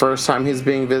it's the first time he's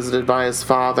being visited by his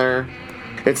father.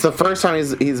 It's the first time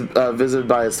he's visited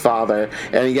by his father,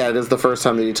 and yeah, it is the first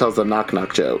time that he tells the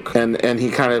knock-knock joke, and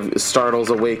he kind of startles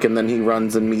awake, and then he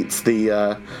runs and meets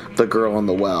the girl in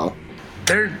the well.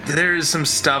 There's some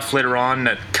stuff later on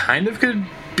that kind of could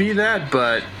be that,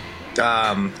 but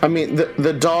I mean,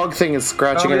 the dog thing is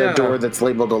scratching at a door that's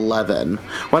labeled 11.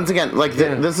 Once again, like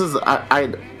this is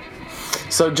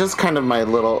So just kind of my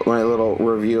little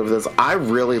review of this. I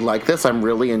really like this. I'm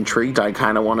really intrigued. I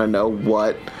kind of want to know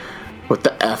what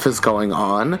the F is going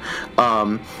on.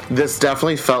 This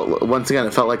definitely felt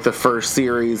like the first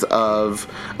series of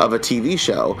a TV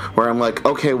show where I'm like,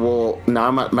 okay, well, now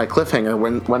I'm at my cliffhanger.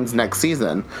 When's next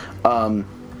season?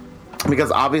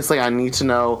 Because obviously I need to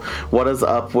know what is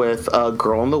up with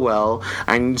Girl in the Well.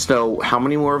 I need to know how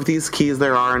many more of these keys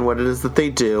there are and what it is that they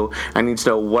do. I need to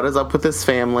know what is up with this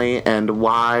family and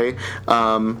why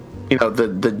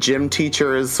the gym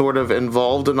teacher is sort of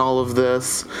involved in all of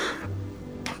this.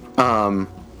 How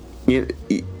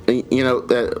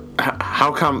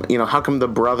come the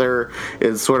brother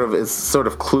is sort of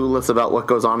clueless about what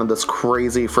goes on in this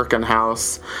crazy freaking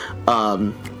house?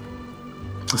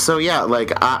 So yeah,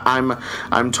 like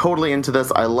I'm totally into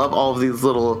this. I love all of these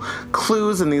little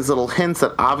clues and these little hints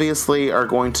that obviously are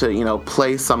going to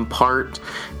play some part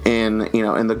in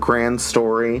the grand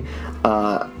story.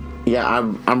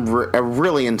 I'm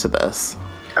really into this.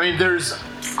 I mean, there's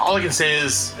all I can say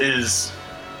is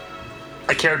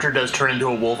a character does turn into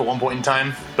a wolf at one point in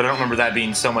time, but I don't remember that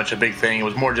being so much a big thing. It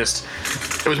was more just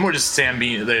Sam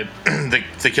being the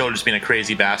killer, just being a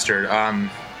crazy bastard.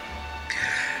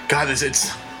 God,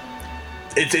 it's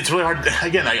really hard.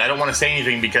 Again, I don't want to say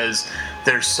anything because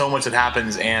there's so much that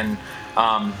happens, and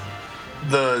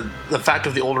the fact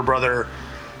of the older brother,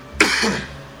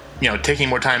 taking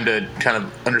more time to kind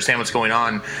of understand what's going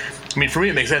on. I mean, for me,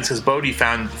 it makes sense because Bodhi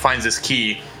finds this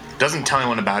key, doesn't tell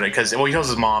anyone about it because he tells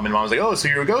his mom, and mom's like, "Oh, so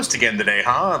you're a ghost again today,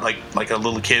 huh?" Like a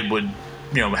little kid would,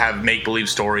 have make believe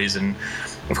stories, and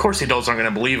of course the adults aren't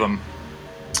going to believe him.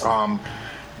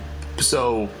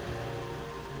 So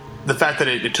the fact that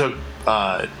it took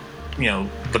the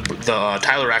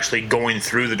Tyler actually going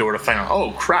through the door to find out,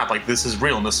 oh crap, like this is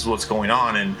real and this is what's going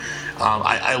on, and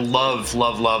I love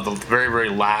the very, very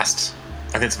last,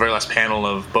 I think it's the very last panel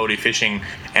of Bodhi fishing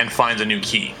and finds a new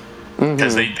key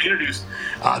because they introduced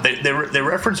they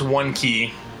reference one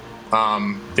key,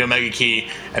 the Omega key,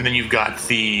 and then you've got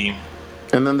the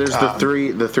And then there's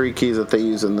the three keys that they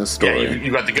use in this story. Yeah,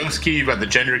 you've got the ghost key, you've got the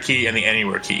gender key, and the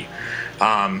anywhere key.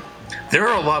 There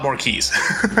are a lot more keys.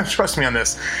 Trust me on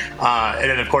this. And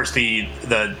then, of course, the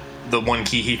one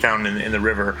key he found in the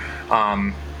river.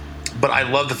 But I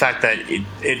love the fact that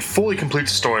it fully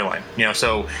completes the storyline.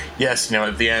 So yes,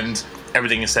 at the end,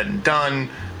 everything is said and done.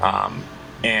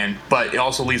 But it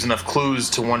also leaves enough clues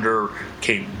to wonder,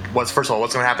 okay, what's going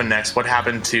to happen next? What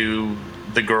happened to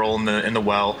the girl in the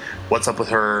well? What's up with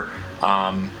her?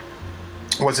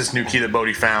 What's this new key that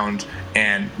Bodhi found?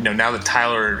 And now that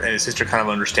Tyler and his sister kind of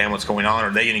understand what's going on, are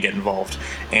they going to get involved?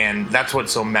 And that's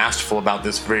what's so masterful about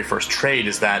this very first trade,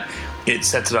 is that it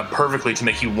sets it up perfectly to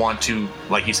make you want to,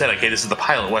 like you said, okay, this is the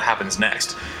pilot, what happens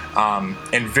next?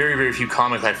 And very, very few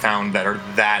comics I found that are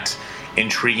that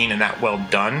intriguing and that well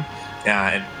done,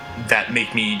 that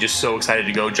make me just so excited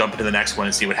to go jump into the next one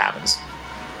and see what happens.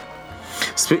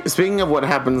 Speaking of what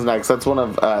happens next, that's one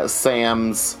of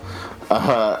Sam's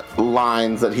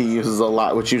lines that he uses a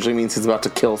lot, which usually means he's about to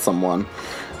kill someone,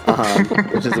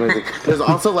 which is amazing. There's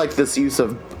also like this use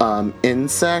of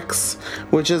insects,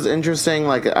 which is interesting.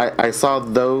 Like I saw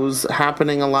those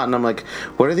happening a lot, and I'm like,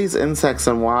 what are these insects,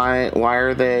 and why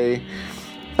are they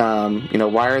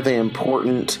why are they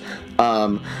important?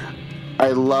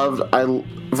 I love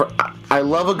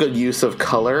a good use of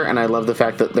color, and I love the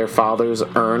fact that their father's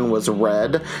urn was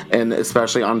red, and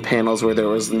especially on panels where there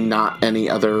was not any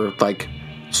other like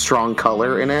strong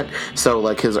color in it. So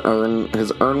like his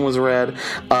urn was red.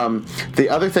 The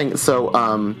other thing,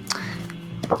 so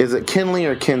is it Kinley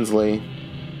or Kinsley?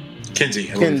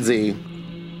 Kinsey.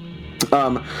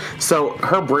 So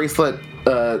her bracelet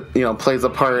plays a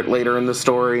part later in the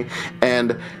story,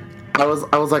 and I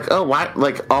was like, oh, why?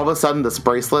 Like, all of a sudden, this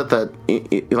bracelet that,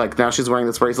 like, now she's wearing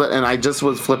this bracelet, and I just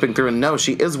was flipping through, and no,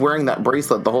 she is wearing that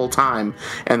bracelet the whole time,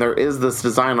 and there is this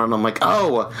design on it. I'm like,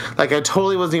 oh, like, I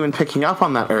totally wasn't even picking up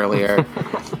on that earlier.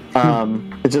 I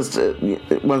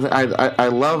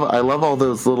love all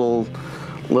those little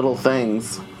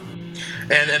things.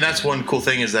 And that's one cool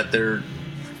thing, is that there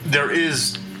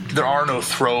are no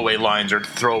throwaway lines or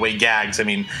throwaway gags. I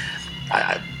mean,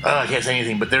 I can't say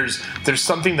anything, but there's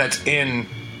something that's in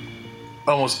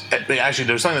there's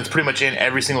something that's pretty much in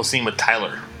every single scene with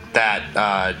Tyler that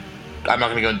I'm not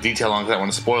going to go into detail on because I don't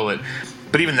want to spoil it,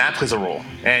 but even that plays a role,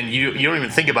 and you don't even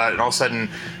think about it, and all of a sudden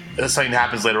something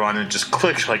happens later on and it just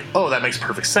clicks, like, oh, that makes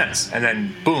perfect sense, and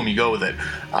then boom, you go with it.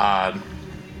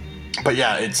 But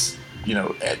yeah, it's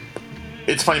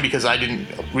it's funny because I didn't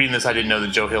know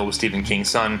that Joe Hill was Stephen King's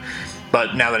son,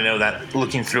 but now that I know that,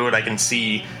 looking through it, I can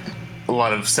see a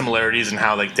lot of similarities in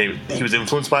how he was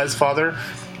influenced by his father.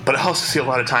 But I also see a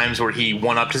lot of times where he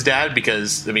one-upped his dad,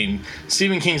 because I mean,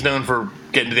 Stephen King's known for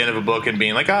getting to the end of a book and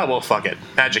being like, oh, well, fuck it,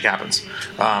 magic happens.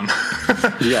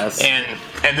 Yes. And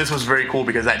this was very cool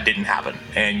because that didn't happen,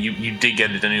 and you did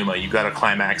get a denouement, you got a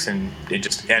climax, and it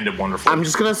just ended wonderfully. I'm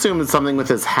just gonna assume it's something with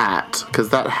his hat, because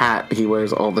that hat he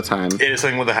wears all the time. It is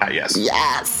something with a hat, yes.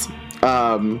 Yes.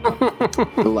 I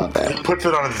love that. He puts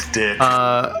it on his dick.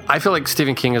 I feel like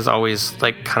Stephen King is always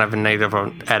like kind of a negative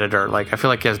editor. Like, I feel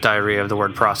like he has diarrhea of the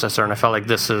word processor, and I felt like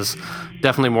this is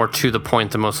definitely more to the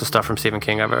point than most of the stuff from Stephen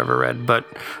King I've ever read. But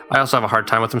I also have a hard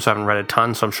time with him, so I haven't read a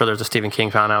ton. So I'm sure there's a Stephen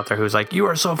King fan out there who's like, "You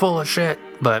are so full of shit,"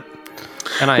 and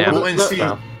I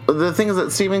am. Well, the thing is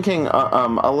that Stephen King,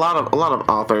 a lot of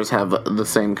authors have the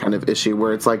same kind of issue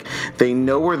where it's like they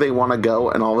know where they want to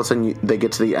go, and all of a sudden they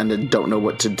get to the end and don't know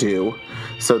what to do.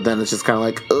 So then it's just kind of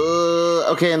like,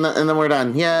 okay, and then we're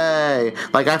done, yay!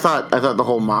 Like I thought the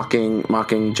whole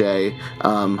Mockingjay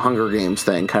Hunger Games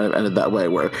thing kind of ended that way,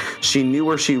 where she knew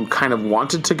where she kind of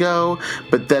wanted to go,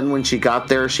 but then when she got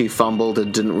there, she fumbled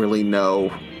and didn't really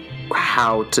know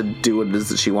how to do what it is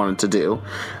that she wanted to do,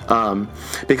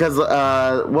 because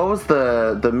what was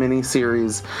the mini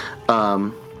series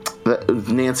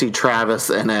Nancy Travis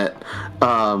in it?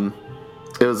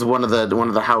 It was one of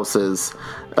the houses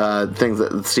things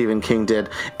that Stephen King did,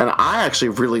 and I actually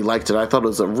really liked it. I thought it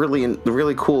was a really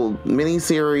cool mini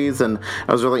series, and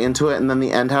I was really into it. And then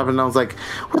the end happened, and I was like,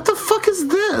 "What the fuck is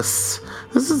this?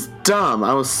 This is dumb."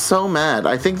 I was so mad.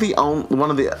 I think one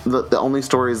of the only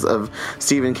stories of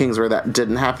Stephen King's where that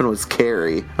didn't happen was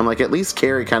Carrie. I'm like, at least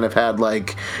Carrie kind of had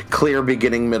like clear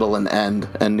beginning, middle, and end,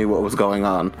 and knew what was going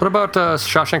on. What about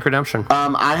Shawshank Redemption?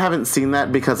 I haven't seen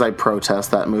that because I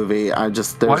protest that movie. Why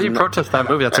do you protest that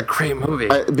movie? That's a great movie.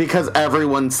 Because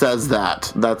everyone says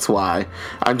that. That's why.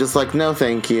 I'm just like, no,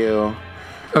 thank you.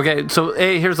 Okay, so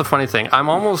here's the funny thing. I'm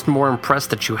almost more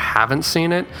impressed that you haven't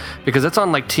seen it, because it's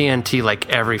on like TNT like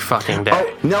every fucking day.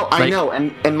 Oh, no, I know.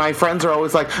 And my friends are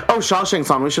always like, oh, Shawshank's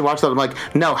on, we should watch that. I'm like,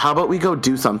 no, how about we go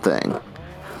do something?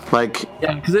 Like,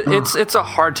 Yeah, because it's a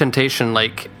hard temptation,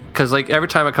 like, because like every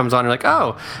time it comes on, you're like,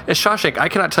 oh, it's Shawshank. I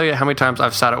cannot tell you how many times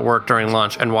I've sat at work during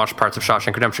lunch and watched parts of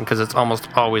Shawshank Redemption because it's almost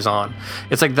always on.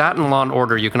 It's like that and Law and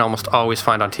Order you can almost always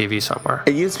find on TV somewhere.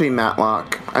 it used to be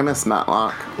Matlock. I miss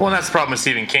Matlock. Well, and that's the problem with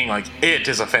Stephen King. Like, it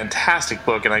is a fantastic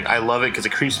book, and I love it because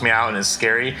it creeps me out and is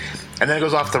scary. And then it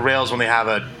goes off the rails when they have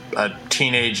a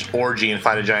teenage orgy and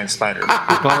fight a giant spider.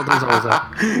 Well, there's always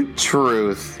that.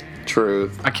 Truth.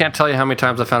 I can't tell you how many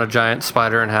times I found a giant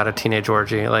spider and had a teenage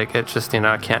orgy. Like, it's just,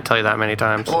 I can't tell you that many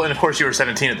times. Well, and of course you were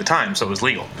 17 at the time, so it was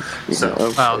legal. So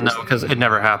Well, no, because it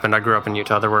never happened. I grew up in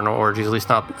Utah. There were no orgies, at least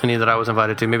not any that I was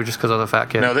invited to. Maybe just because I was a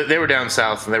fat kid. no, they were down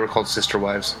south, and they were called sister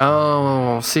wives.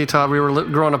 Oh, see, Todd, we were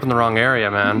growing up in the wrong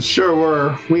area, man. Sure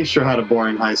were. We sure had a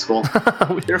boring high school.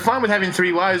 They're fine with having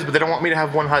 3 wives, but they don't want me to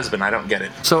have one husband. I don't get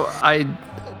it. So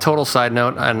total side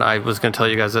note, and I was going to tell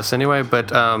you guys this anyway, but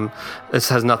this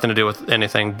has nothing to do with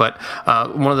anything. But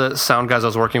one of the sound guys I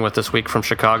was working with this week from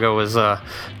Chicago was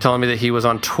telling me that he was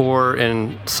on tour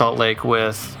in Salt Lake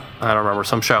with, I don't remember,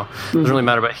 some show. It doesn't really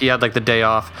matter, but he had like the day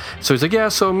off. So he's like, yeah,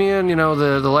 so me and,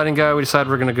 the lighting guy, we decided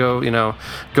we're going to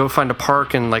go find a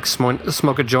park and like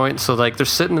smoke a joint. So like they're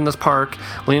sitting in this park,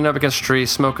 leaning up against a tree,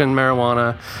 smoking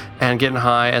marijuana and getting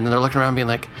high. And then they're looking around being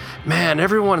like, man,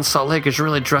 everyone in SaltAke is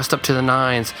really dressed up to the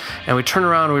nines. And we turn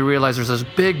around and we realize there's this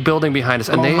big building behind us.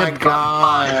 And they had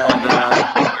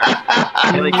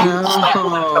and like, he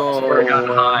got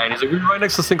high. And he's like, we're right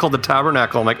next to this thing called the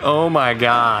Tabernacle. I'm like, oh my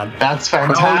God. That's Oh, you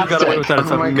got away fantastic. with that.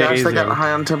 It's Oh my gosh, they amazing. got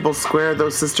high on Temple Square.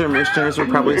 Those sister missionaries were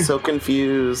probably so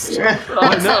confused.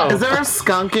 I know. Is there a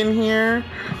skunk in here?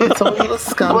 It's a little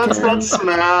skunk. What's in. that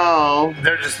smell?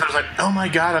 They're like, oh my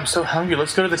God, I'm so hungry.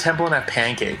 Let's go to the temple and have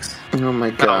pancakes. Oh my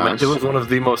Oh, man, gosh. it was one of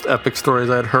the most epic stories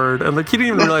I had heard, and like he didn't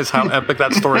even realize how epic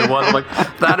that story was. I'm like,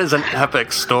 that is an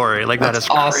epic story. Like that is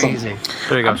awesome. crazy.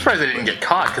 There you go. I'm surprised they didn't get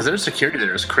caught because their security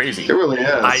there is crazy. It really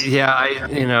is.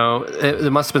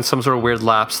 It must have been some sort of weird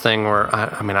lapse thing where I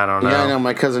don't know. Yeah, I know.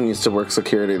 My cousin used to work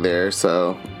security there,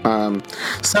 so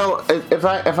if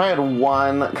I had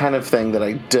one kind of thing that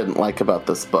I didn't like about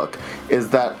this book is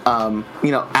that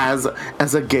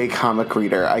as a gay comic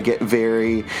reader, I get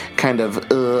very kind of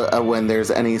when there's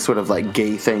any sort of like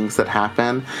gay things that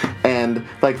happen, and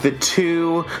like the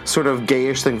two sort of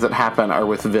gayish things that happen are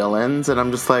with villains, and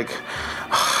I'm just like,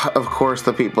 of course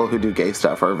the people who do gay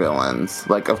stuff are villains.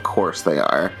 Like, of course they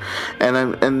are,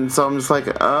 and so I'm just like,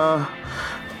 but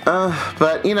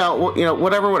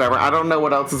whatever. I don't know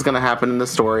what else is going to happen in the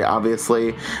story.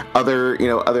 Obviously,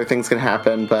 other things can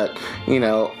happen, but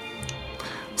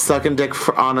sucking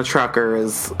dick on a trucker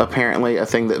is apparently a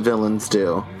thing that villains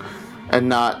do, and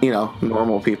not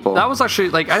normal people. That was actually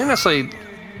like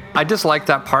I disliked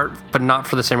that part, but not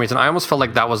for the same reason. I almost felt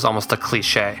like that was almost a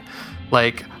cliche.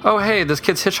 Like, oh hey, this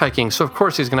kid's hitchhiking, so of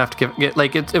course he's gonna have to get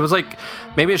like it was like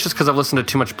maybe it's just because I've listened to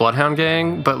too much Bloodhound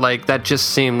Gang, but like that just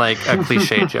seemed like a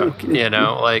cliche joke,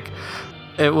 like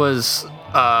it was.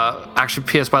 Actually,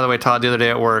 P.S. by the way, Todd, the other day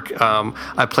at work,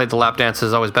 I played the lap dance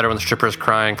is always better when the stripper is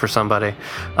crying for somebody.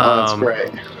 That's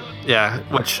great. Yeah,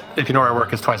 which if you know where I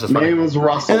work is twice as funny. Name was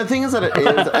Russell. And the thing is that it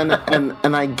is,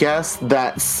 and I guess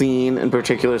that scene in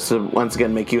particular to once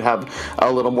again make you have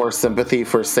a little more sympathy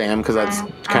for Sam, because that's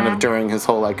kind of during his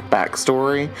whole like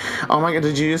backstory. Oh my God,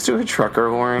 did you just do a trucker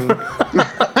horn?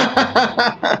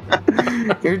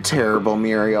 You're terrible,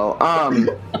 Muriel.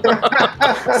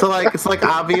 So like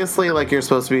obviously like you're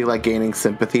supposed to be like gaining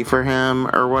sympathy for him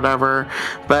or whatever,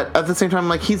 but at the same time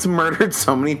like he's murdered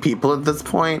so many people at this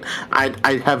point.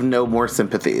 I have no more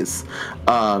sympathies.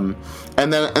 And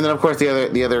then of course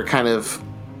the other kind of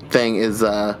thing is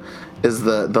the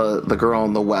girl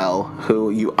in the well,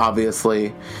 who you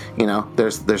obviously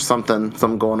there's something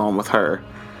going on with her.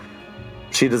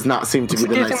 She does not seem to be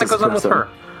the nicest person. What's the gay thing that goes on with her?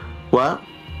 What?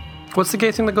 What's the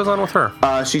gay thing that goes on with her?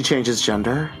 She changes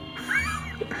gender.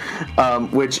 For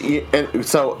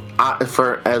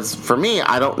me,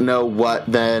 I don't know what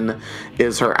then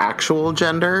is her actual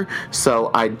gender,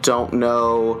 so I don't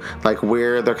know like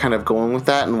where they're kind of going with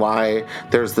that and why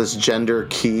there's this gender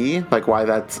key, like why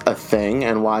that's a thing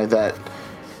and why that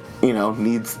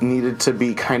needed to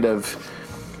be kind of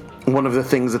one of the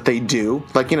things that they do.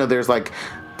 Like there's like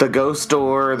the Go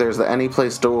store, there's the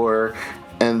Anyplace store,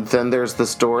 and then there's the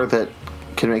store that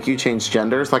can make you change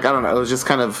genders. Like I don't know, it was just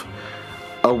kind of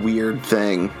a weird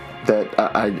thing that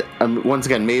once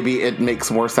again, maybe it makes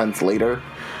more sense later.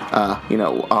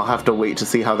 I'll have to wait to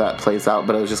see how that plays out,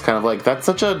 but it was just kind of like, that's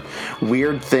such a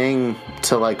weird thing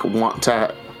to want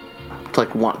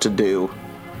to do.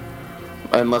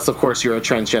 unless of course you're a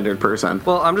transgendered person.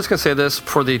 Well, I'm just going to say this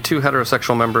for the two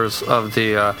heterosexual members of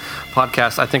the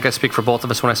podcast. I think I speak for both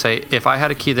of us when I say if I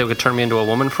had a key that would turn me into a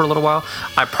woman for a little while,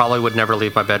 I probably would never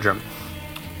leave my bedroom.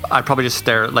 I'd probably just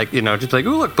stare, like, you know, just like,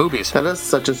 ooh, look, boobies. That is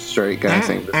such a straight guy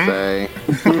thing to say.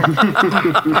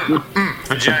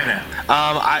 Vagina.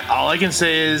 All I can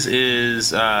say is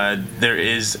there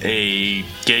is a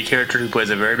gay character who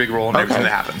plays a very big role in everything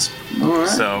that happens. All right.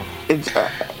 So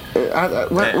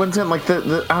what's in like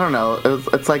the I don't know.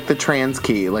 It's like the trans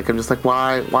key. Like I'm just like,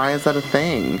 why is that a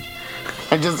thing?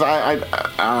 I don't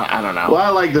know. Well, I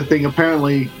like the thing.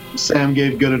 Apparently, Sam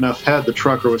gave good enough head. The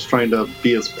trucker was trying to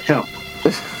be his pimp.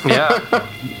 Yeah.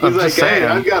 He's like, hey,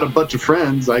 I've got a bunch of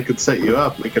friends. I could set you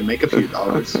up. We could make a few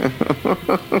dollars.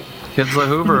 Kid's a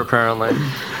Hoover, apparently.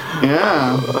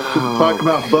 Yeah. Talk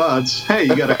about buds. Hey,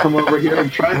 you got to come over here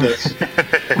and try this.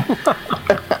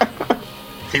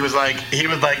 He was like,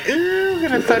 ooh,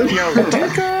 gonna touch your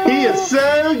dick. He is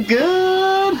so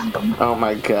good. Oh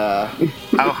my god.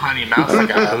 Oh, honey, mouse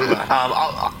like a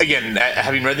hula. Again,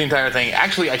 having read the entire thing,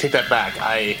 actually, I take that back.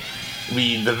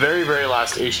 The very, very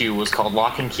last issue was called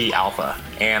Lock and Key Alpha,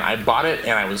 and I bought it,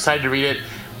 and I was excited to read it,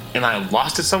 and I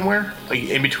lost it somewhere, like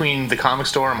in between the comic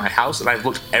store and my house, and I've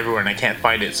looked everywhere, and I can't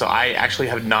find it, so I actually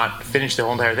have not finished the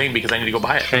whole entire thing because I need to go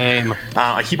buy it. Shame.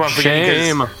 I keep on forgetting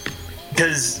Shame.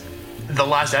 because the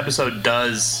last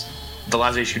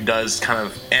issue does kind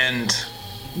of end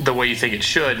the way you think it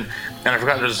should, and I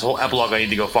forgot there's this whole epilogue I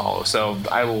need to go follow, so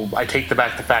I take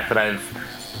back the fact that I've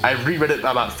reread it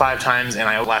about 5 times, and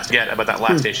I last forget about that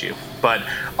last issue. But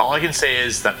all I can say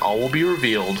is that all will be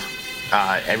revealed.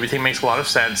 Everything makes a lot of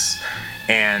sense,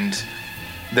 and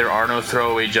there are no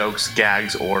throwaway jokes,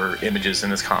 gags, or images in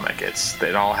this comic.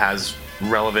 It all has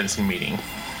relevance and meaning.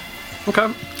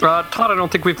 Okay. Todd, I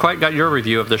don't think we've quite got your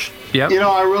review of this yet. You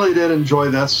know, I really did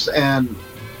enjoy this, and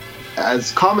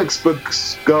as comics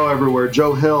books go everywhere,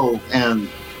 Joe Hill, and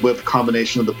with a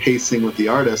combination of the pacing with the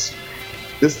artist,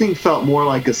 this thing felt more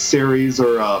like a series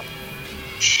or a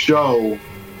show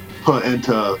put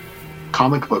into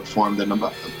comic book form than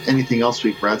about anything else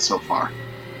we've read so far.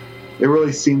 It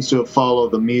really seems to have followed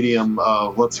the medium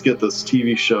of let's get this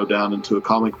TV show down into a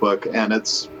comic book, and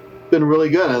it's been really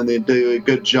good. And they do a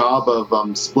good job of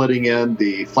splitting in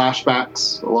the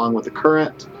flashbacks along with the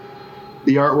current.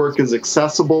 The artwork is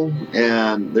accessible,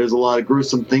 and there's a lot of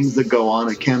gruesome things that go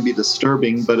on. It can be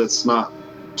disturbing, but it's not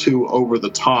too over the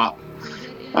top.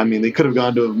 I mean, they could have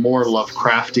gone to a more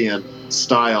Lovecraftian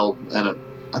style, and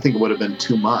I think it would have been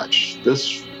too much.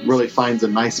 This really finds a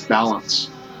nice balance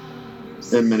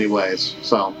in many ways.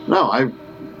 So, no, I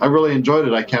really enjoyed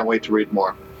it. I can't wait to read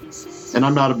more. And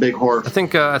I'm not a big horror. I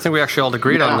think we actually all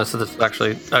agreed on this. That this is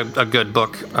actually a good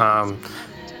book.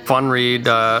 Fun read,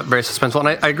 very suspenseful. And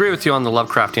I agree with you on the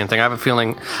Lovecraftian thing. I have a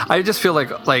feeling, I just feel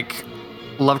like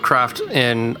Lovecraft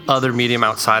in other medium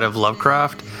outside of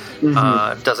Lovecraft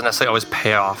doesn't necessarily always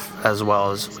pay off as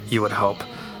well as you would hope.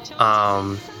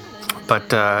 So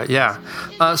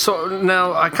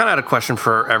now I kind of had a question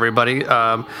for everybody.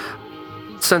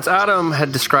 Since Adam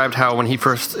had described how when he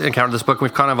first encountered this book,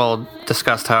 we've kind of all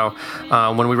discussed how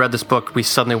when we read this book, we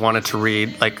suddenly wanted to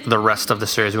read like the rest of the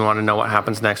series. We wanted to know what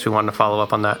happens next. We wanted to follow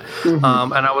up on that. And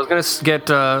I was going to get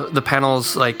the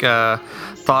panel's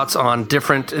thoughts on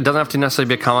different. It doesn't have to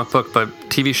necessarily be a comic book, but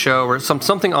TV show or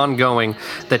something ongoing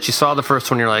that you saw the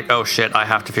first one. You're like, oh shit, I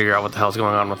have to figure out what the hell's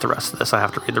going on with the rest of this. I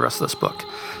have to read the rest of this book.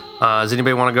 Does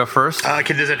anybody want to go first? Does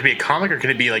it have to be a comic, or can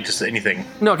it be like just anything?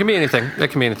 No, it can be anything. It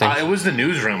can be anything. It was The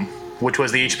Newsroom, which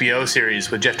was the HBO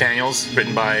series with Jeff Daniels,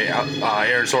 written by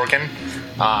Aaron Sorkin.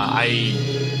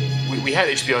 We had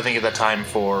HBO, I think, at that time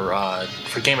for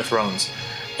Game of Thrones,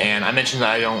 and I mentioned that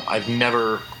I've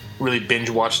never really binge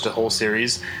watched a whole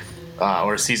series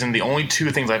or a season. The only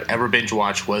 2 things I've ever binge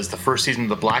watched was the first season of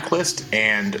The Blacklist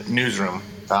and Newsroom.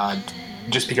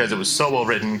 Just because it was so well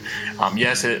written.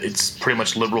 Yes, it's pretty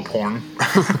much liberal porn,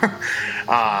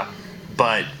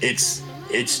 but it's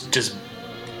just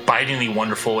bitingly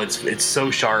wonderful. It's so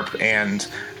sharp, and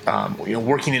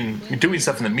working in doing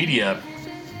stuff in the media,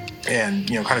 and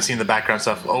kind of seeing the background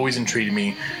stuff always intrigued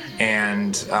me.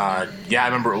 And I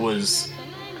remember it's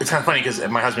kind of funny because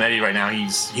my husband Eddie right now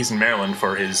he's in Maryland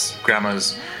for his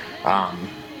grandma's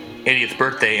 80th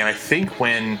birthday, and I think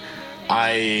when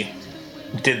I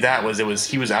did that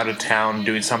he was out of town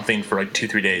doing something for like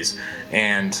 2-3 days,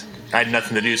 and I had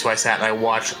nothing to do, so I sat and I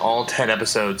watched all 10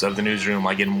 episodes of The Newsroom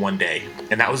like in one day,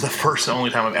 and that was the first and only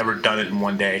time I've ever done it in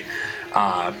one day.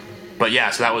 But yeah,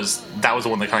 so that was the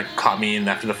one that kind of caught me, and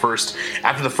after the first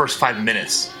 5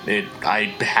 minutes,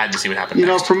 I had to see what happened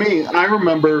next. For me, I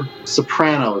remember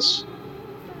Sopranos.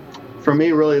 for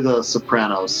me, really, The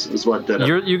Sopranos is what did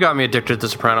it. You got me addicted to The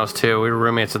Sopranos too. We were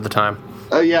roommates at the time.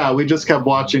 Yeah, we just kept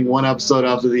watching one episode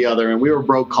after the other, and we were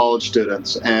broke college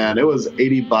students, and it was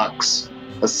 $80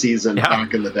 a season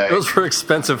back in the day. Those were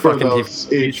expensive for fucking those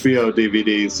DVDs. HBO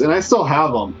DVDs, and I still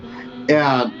have them.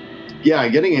 And yeah,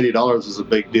 getting $80 was a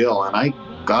big deal, and I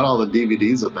got all the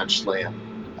DVDs eventually, and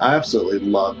I absolutely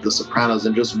loved The Sopranos,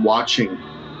 and just watching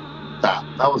that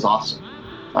was awesome.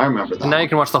 I remember that. Now you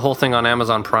can watch the whole thing on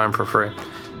Amazon Prime for free.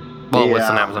 Well, with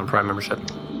an Amazon Prime membership.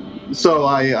 So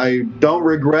I don't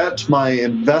regret my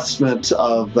investment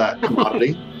of that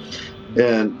commodity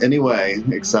in any way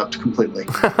except completely.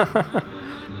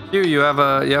 You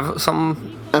have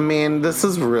something? I mean, this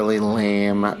is really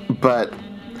lame, but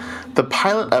the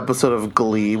pilot episode of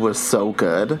Glee was so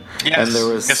good. Yes, and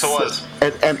there was yes, it was.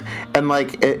 And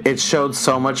like it showed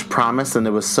so much promise, and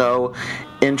it was so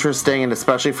interesting, and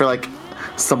especially for like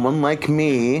someone like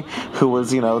me who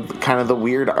was, kind of the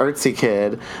weird artsy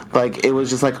kid, like it was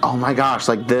just like, oh my gosh,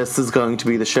 like this is going to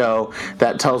be the show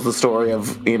that tells the story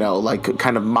of, like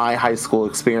kind of my high school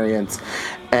experience.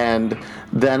 And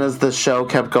then as the show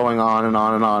kept going on and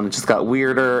on and on, it just got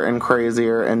weirder and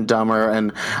crazier and dumber.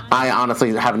 And I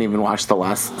honestly haven't even watched the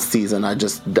last season. I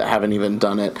just haven't even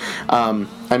done it.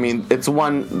 I mean, it's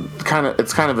one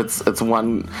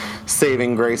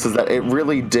saving grace is that it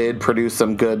really did produce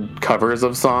some good covers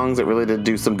of songs. It really did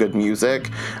do some good music.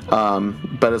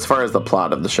 But as far as the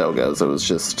plot of the show goes, it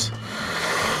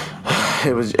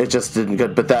just didn't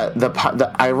good. But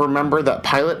I remember that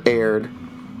pilot aired.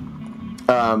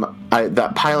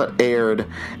 That pilot aired,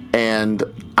 and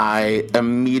I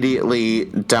immediately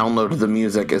downloaded the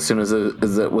music as soon as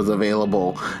it was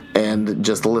available, and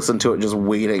just listened to it, just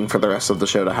waiting for the rest of the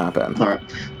show to happen. All right.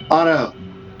 On a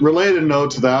related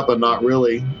note to that, but not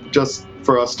really, just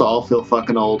for us to all feel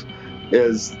fucking old,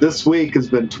 is this week has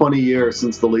been 20 years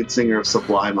since the lead singer of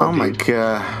Sublime OD'd. Oh my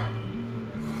god.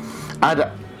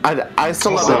 I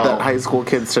still love it that high school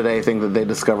kids today think that they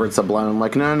discovered Sublime. I'm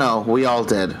like, no, we all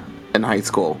did. In high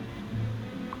school.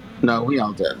 No, we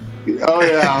all did. Oh,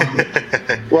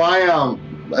 yeah. Well, I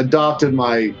adopted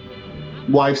my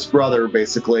wife's brother,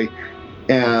 basically,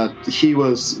 and he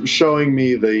was showing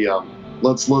me the,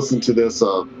 let's listen to this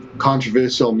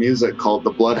controversial music called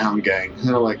The Bloodhound Gang. And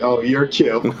I'm like, oh, you're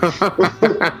cute. Oh,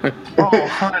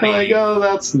 honey. I'm like, oh,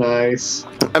 that's nice.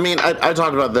 I mean, I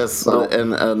talked about this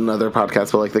in another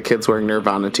podcast, but like the kids wearing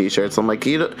Nirvana t-shirts. I'm like, do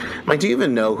you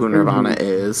even know who Nirvana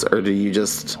is, or do you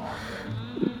just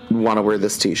want to wear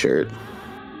this t-shirt?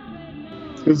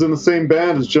 He was in the same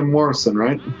band as Jim Morrison,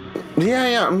 right?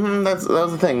 Yeah. That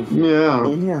was the thing. Yeah,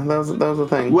 that was the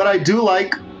thing. What I do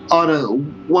like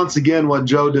once again, what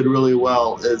Joe did really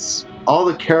well is all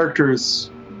the characters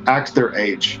act their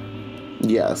age.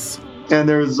 Yes. And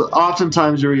there's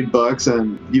oftentimes you read books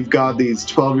and you've got these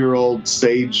 12-year-old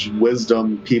sage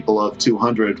wisdom people of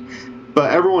 200.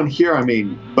 But everyone here, I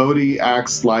mean, Bodhi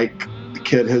acts like a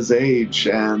kid his age,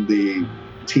 and the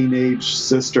teenage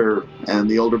sister and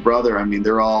the older brother, I mean,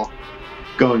 they're all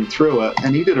going through it.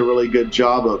 And he did a really good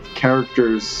job of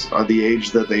characters are the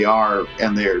age that they are,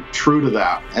 and they're true to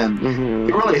that. And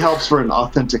it really helps for an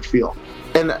authentic feel.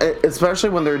 And especially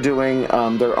when they're doing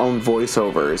their own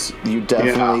voiceovers, you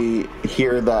definitely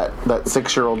hear that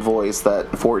 6-year-old voice, that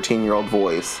 14-year-old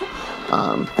voice.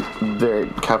 They're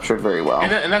captured very well.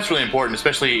 And that's really important,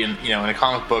 especially in a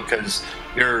comic book, because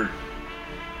you're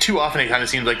too often it kind of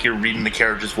seems like you're reading the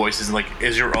characters' voices and like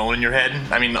is your own in your head.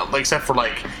 I mean, like, except for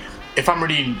like if I'm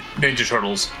reading Ninja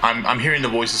Turtles, I'm hearing the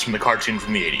voices from the cartoon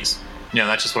from the 80s.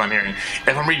 That's just what I'm hearing.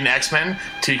 If I'm reading X-Men,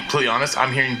 to be completely honest,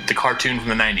 I'm hearing the cartoon from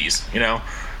the 90s,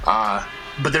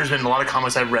 But there's been a lot of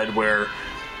comics I've read where,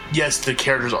 yes, the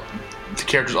characters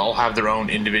all have their own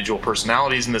individual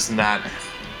personalities and this and that,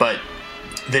 but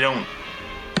they don't,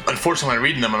 unfortunately, when I'm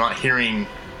reading them, I'm not hearing,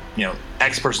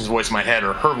 X person's voice in my head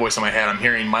or her voice in my head. I'm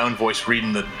hearing my own voice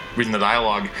reading the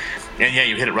dialogue. And yeah,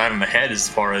 you hit it right on the head as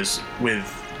far as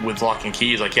with Lock and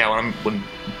Key. Like, yeah, when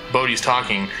Bodhi's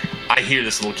talking, I hear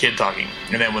this little kid talking,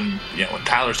 and then when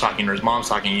Tyler's talking or his mom's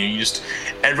talking,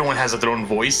 everyone has their own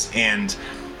voice, and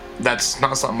that's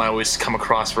not something I always come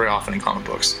across very often in comic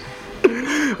books.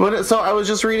 So I was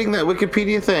just reading that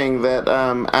Wikipedia thing that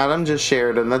Adam just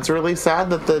shared, and that's really sad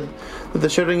that the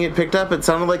show didn't get picked up. It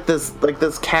sounded like this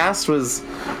cast was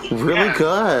really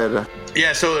good.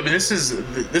 Yeah, so I mean, this is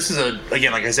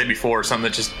again, like I said before, something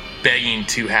that's just begging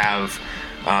to have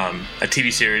a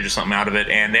TV series or something out of it,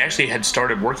 and they actually had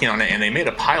started working on it, and they made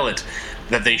a pilot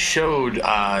that they showed.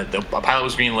 A pilot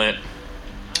was greenlit,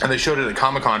 and they showed it at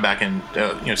Comic-Con back in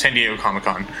San Diego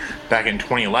Comic-Con back in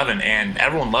 2011, and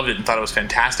everyone loved it and thought it was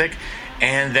fantastic.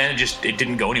 And then it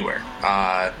didn't go anywhere.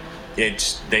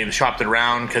 they've shopped it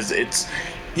around because it's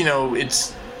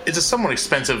a somewhat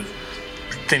expensive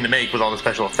thing to make with all the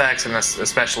special effects, and that's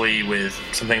especially with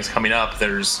some things coming up.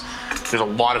 There's a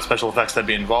lot of special effects that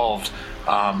be involved,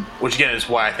 which again is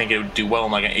why I think it would do well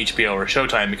in like an HBO or a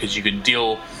Showtime, because you could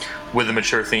deal with the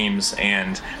mature themes,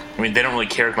 and I mean they don't really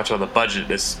care as much about the budget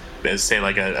as say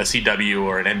like a CW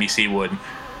or an NBC would,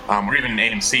 or even an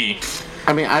AMC.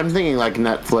 I mean, I'm thinking like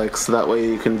Netflix, so that way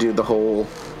you can do the whole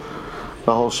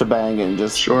shebang and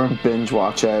just binge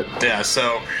watch it. Yeah.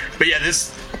 So, but yeah,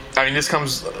 this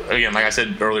comes again, like I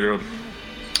said earlier,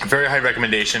 very high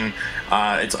recommendation.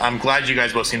 I'm glad you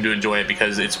guys both seem to enjoy it,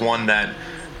 because it's one that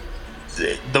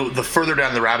the further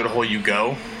down the rabbit hole you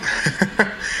go,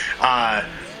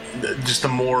 just the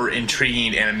more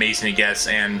intriguing and amazing it gets.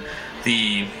 And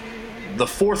the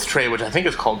fourth trade, which I think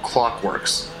is called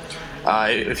Clockworks,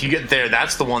 if you get there,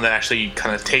 that's the one that actually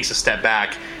kind of takes a step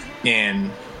back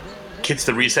and hits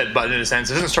the reset button in a sense.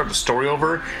 It doesn't start the story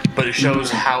over, but it shows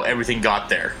how everything got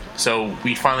there. So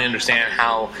we finally understand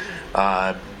how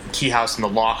Key House and the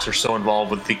locks are so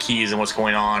involved with the keys and what's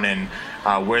going on, and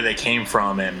where they came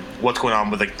from, and what's going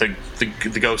on with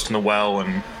the ghost in the well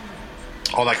and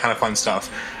all that kind of fun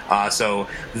stuff. So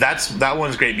that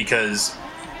one's great, because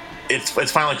it's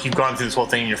finally like you've gone through this whole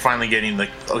thing and you're finally getting like,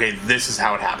 okay, this is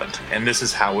how it happened, and this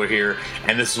is how we're here,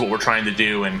 and this is what we're trying to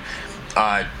do. And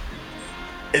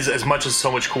as much as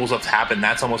so much cool stuff's happened,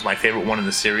 that's almost my favorite one in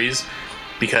the series,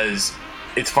 because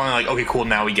it's finally like, okay, cool,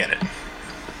 now we get it.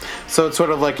 So it's sort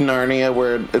of like Narnia,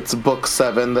 where it's book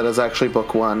 7 that is actually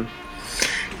book 1.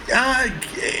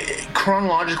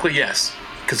 Chronologically, yes,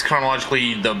 because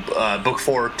chronologically the book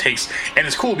 4 takes, and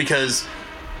it's cool because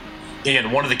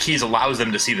again, one of the keys allows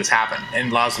them to see this happen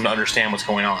and allows them to understand what's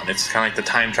going on. It's kind of like the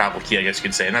time travel key, I guess you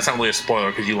could say, and that's not really a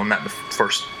spoiler because you learn that in the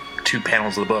first 2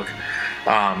 panels of the book.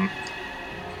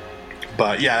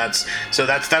 But yeah, that's kind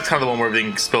of the one where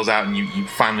everything spills out and you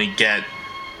finally get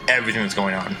everything that's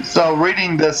going on. So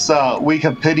reading this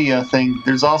Wikipedia thing,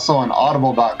 there's also on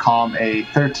Audible.com a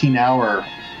 13-hour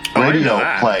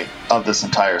radio play of this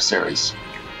entire series.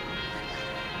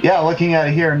 Yeah, looking at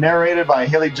it here, narrated by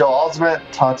Haley Joel Osment,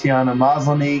 Tatiana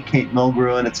Maslany, Kate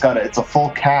Mulgrew, and it's a full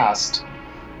cast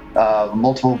of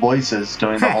multiple voices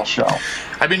doing the whole show.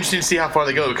 I'd be interested to see how far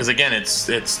they go, because again, it's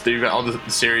you've got all the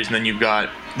series, and then you've got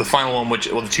the final one,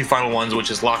 the 2 final ones, which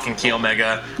is Lock and Key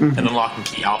Omega, and then Lock and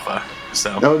Key Alpha.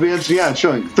 So that would be interesting. Yeah, it's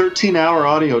showing 13-hour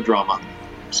audio drama.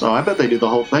 So I bet they do the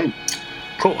whole thing.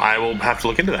 Cool. I will have to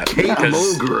look into that. Kate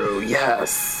Mulgrew,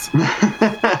 yes.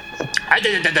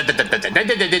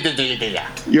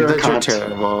 You're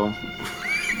terrible.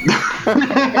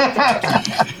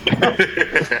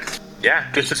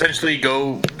 Yeah, just essentially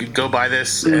go buy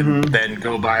this, and then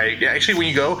go buy. Yeah, actually, when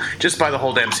you go, just buy the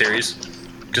whole damn series.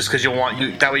 Just because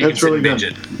that way you can sit and binge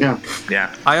it.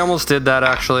 Yeah. I almost did that,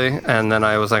 actually, and then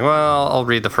I was like, well, I'll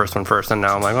read the first one first, and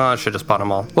now I'm like, well, I should just bought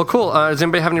them all. Well, cool. Does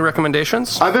anybody have any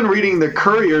recommendations? I've been reading The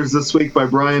Couriers this week by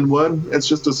Brian Wood. It's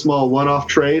just a small one-off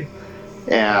trade,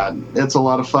 and it's a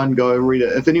lot of fun. Go and read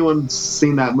it. If anyone's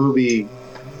seen that movie,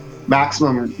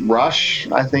 Maximum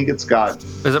Rush, I think it's got...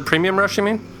 Is it Premium Rush, you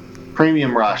mean?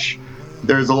 Premium Rush.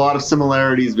 There's a lot of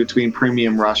similarities between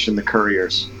Premium Rush and The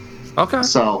Couriers. Okay.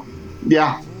 So...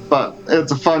 yeah, but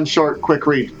it's a fun, short, quick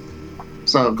read.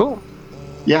 So cool.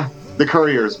 Yeah, The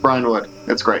Couriers, Brian Wood.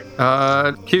 It's great.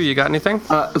 Hugh, you got anything?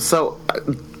 So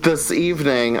this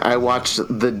evening I watched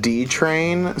The D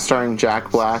Train, starring Jack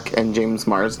Black and James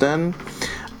Marsden.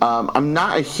 I'm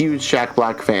not a huge Jack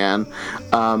Black fan,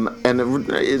 and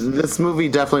this movie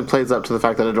definitely plays up to the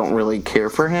fact that I don't really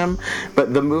care for him,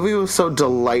 but the movie was so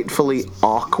delightfully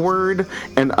awkward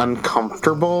and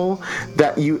uncomfortable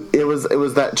that it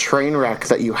was that train wreck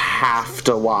that you have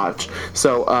to watch.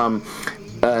 So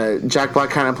Jack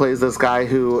Black kind of plays this guy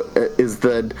who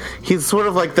he's sort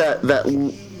of like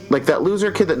that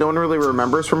loser kid that no one really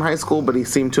remembers from high school, but he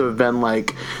seemed to have been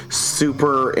like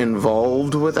super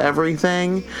involved with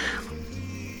everything.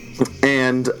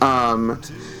 And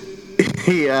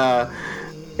he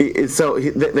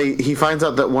finds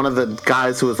out that one of the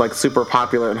guys who was like super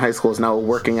popular in high school is now a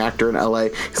working actor in LA.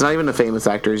 He's not even a famous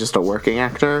actor, he's just a working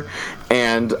actor.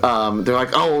 And they're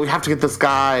like, oh, well, we have to get this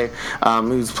guy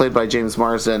who's played by James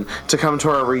Marsden to come to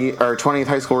our 20th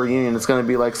high school reunion. It's going to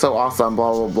be like so awesome,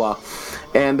 blah, blah, blah.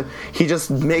 And he just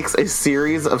makes a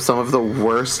series of some of the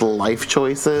worst life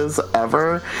choices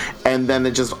ever, and then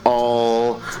it just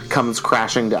all comes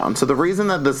crashing down. So the reason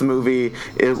that this movie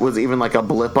was even like a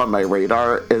blip on my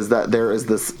radar is that there is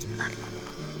this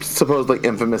supposedly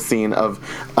infamous scene of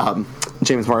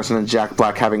James Marsden and Jack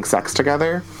Black having sex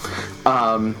together,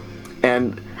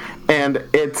 and And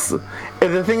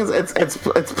the thing is,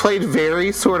 it's played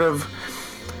very sort of.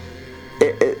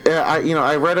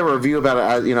 I read a review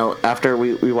about it, after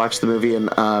we watched the movie, and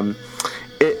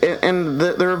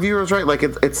the reviewer was right. Like,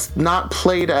 it's not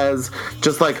played as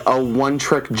just like a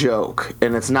one-trick joke,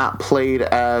 and it's not played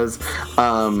as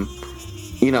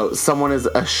someone is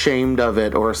ashamed of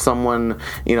it, or someone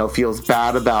feels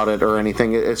bad about it or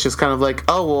anything. It's just kind of like,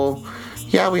 oh well,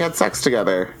 yeah, we had sex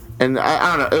together. And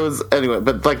I don't know. It was anyway,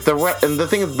 but like the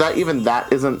thing is that even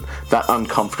that isn't that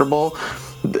uncomfortable.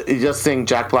 Just seeing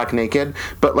Jack Black naked,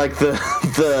 but like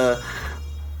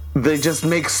they just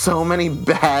make so many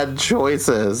bad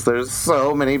choices. There's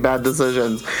so many bad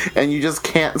decisions, and you just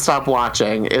can't stop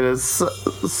watching. It is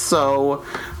so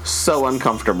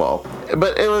uncomfortable,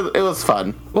 but it was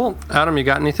fun. Well, Adam, you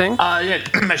got anything? Yeah,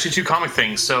 actually 2 comic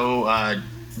things. So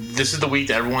this is the week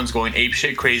that everyone's going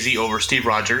apeshit crazy over Steve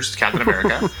Rogers, Captain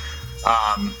America.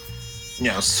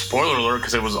 Spoiler alert,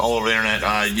 because it was all over the internet.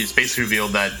 It's basically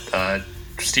revealed that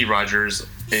Steve Rogers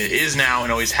is now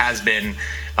and always has been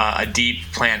a deep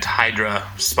plant Hydra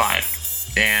spy,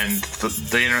 and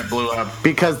the internet blew up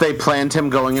because they planned him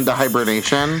going into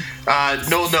hibernation.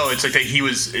 No, it's like that he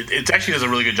was. It actually does a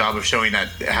really good job of showing that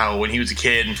how when he was a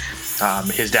kid,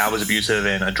 his dad was abusive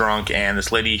and a drunk, and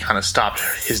this lady kind of stopped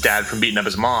his dad from beating up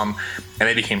his mom, and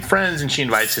they became friends. And she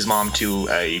invites his mom to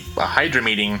a Hydra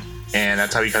meeting, and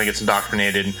that's how he kind of gets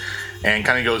indoctrinated, and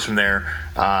kind of goes from there.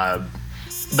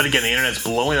 But again, the internet's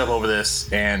blowing up over this,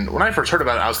 and when I first heard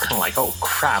about it, I was kind of like, oh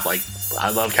crap, like, I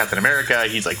love Captain America,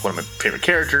 he's like one of my favorite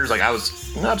characters. Like, I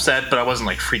was upset, but I wasn't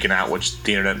like freaking out, which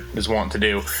the internet is wanting to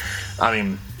do. I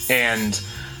mean, and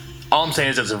all I'm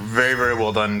saying is it's a very, very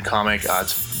well done comic.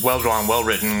 It's well drawn, well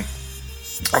written.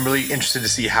 I'm really interested to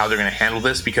see how they're going to handle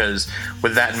this, because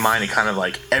with that in mind, it kind of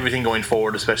like everything going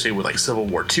forward, especially with like Civil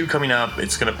War II coming up,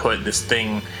 it's going to put this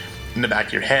thing in the back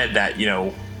of your head that,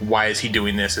 why is he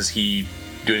doing this? Is he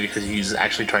doing it because he's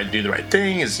actually trying to do the right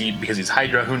thing? Is he because he's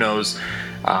Hydra? Who knows?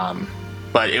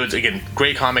 But it was, again,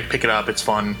 great comic. Pick it up. It's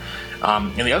fun.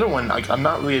 And the other one, I'm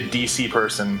not really a DC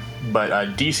person, but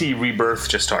DC Rebirth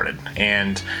just started.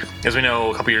 And as we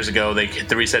know, a couple years ago, they hit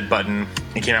the reset button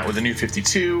and came out with a new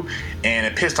 52, and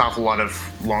it pissed off a lot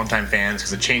of longtime fans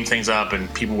because it changed things up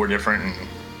and people were different and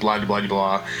blah, blah, blah,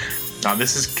 blah.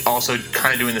 This is also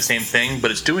kind of doing the same thing,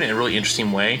 but it's doing it in a really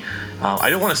interesting way.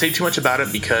 I don't want to say too much about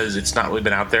it because it's not really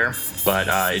been out there, but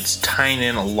it's tying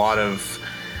in a lot of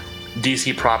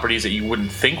DC properties that you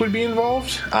wouldn't think would be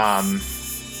involved. And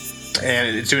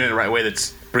it's doing it the right way.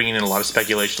 That's bringing in a lot of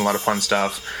speculation, a lot of fun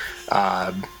stuff.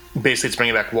 Basically, it's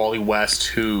bringing back Wally West,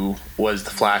 who was the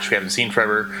Flash we haven't seen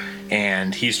forever,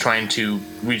 and he's trying to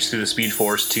reach through the Speed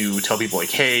Force to tell people,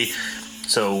 like, hey,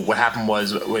 so what happened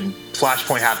was when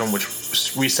Flashpoint happened, which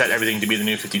reset everything to be the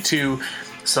new 52,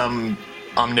 some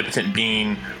omnipotent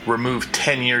being removed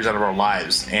 10 years out of our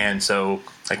lives. And so,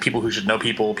 like, people who should know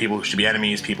people who should be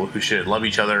enemies, people who should love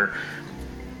each other,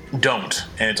 don't.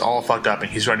 And it's all fucked up, and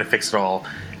he's trying to fix it all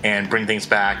and bring things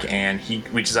back. And he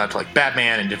reaches out to, like,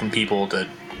 Batman and different people to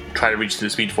try to reach through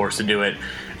the Speed Force to do it.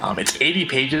 It's 80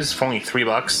 pages for only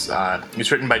 $3.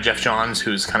 It's written by Jeff Johns,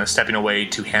 who's kind of stepping away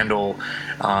to handle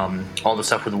all the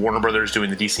stuff with Warner Brothers doing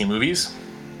the DC movies.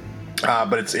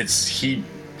 But he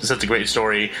such a great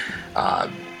story.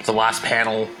 The last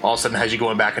panel all of a sudden has you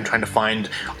going back and trying to find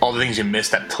all the things you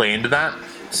missed that play into that.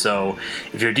 So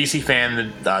if you're a DC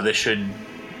fan, this should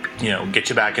get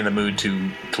you back in the mood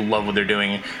to love what they're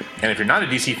doing. And if you're not a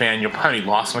DC fan, you're probably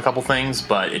lost in a couple things,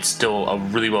 but it's still a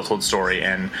really well told story,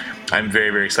 and I'm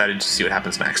very, very excited to see what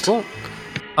happens next. Cool.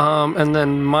 And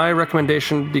then my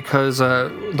recommendation, because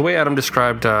the way Adam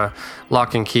described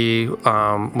Lock and Key,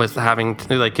 with having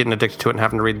to, like, getting addicted to it and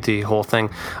having to read the whole thing,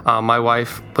 my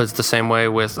wife was the same way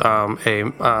with a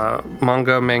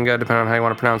manga, depending on how you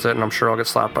want to pronounce it, and I'm sure I'll get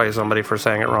slapped by somebody for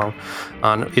saying it wrong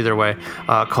either way,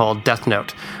 called Death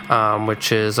Note,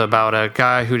 which is about a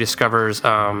guy who discovers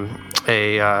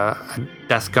a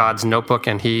death god's notebook,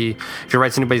 and if he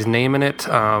writes anybody's name in it,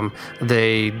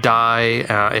 they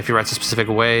die. If he writes a specific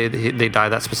way, they die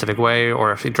that specific way,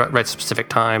 or if he writes a specific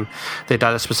time, they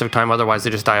die that specific time. Otherwise,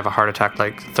 they just die of a heart attack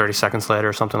like 30 seconds later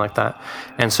or something like that.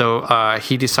 And so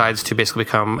he decides to basically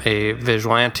become a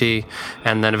vigilante,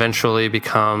 and then eventually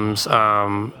becomes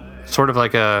sort of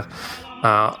like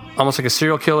almost like a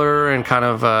serial killer, and kind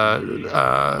of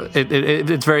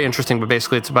it's very interesting. But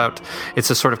basically, it's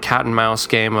a sort of cat and mouse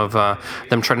game of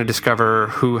them trying to discover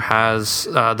who has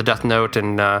the Death Note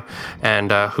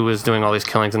and who is doing all these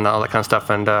killings and all that kind of stuff.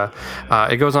 And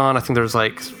it goes on. I think there's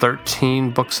like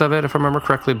 13 books of it, if I remember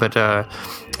correctly. But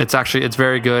it's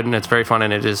very good, and it's very fun,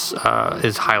 and it is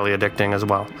highly addicting as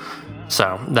well.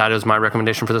 So that is my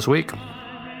recommendation for this week.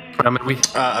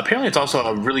 Apparently, it's also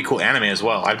a really cool anime as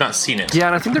well. I've not seen it. Yeah,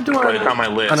 and I think they're doing on my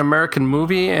list. An American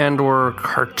movie and or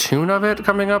cartoon of it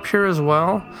coming up here as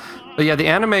well. But yeah, the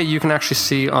anime you can actually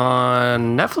see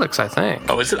on Netflix, I think.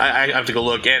 Oh, is it? I have to go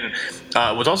look. And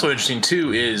what's also interesting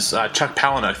too is Chuck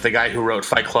Palahniuk, the guy who wrote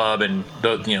Fight Club and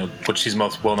which he's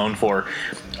most well known for,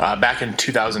 back in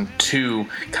 2002,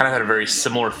 kind of had a very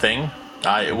similar thing.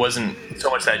 It wasn't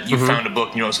so much that you found a book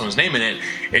and you wrote someone's name in it.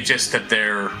 It's just that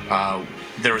there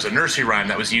was a nursery rhyme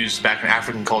that was used back in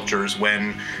African cultures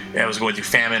when it was going through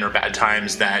famine or bad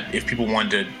times, that if people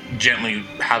wanted to gently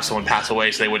have someone pass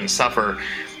away so they wouldn't suffer,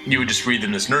 you would just read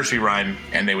them this nursery rhyme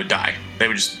and they would die. They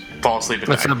would just fall asleep and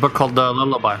die. That's in a book called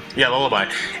Lullaby. Yeah,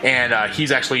 Lullaby. And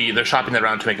they're shopping that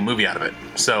around to make a movie out of it.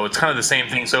 So it's kind of the same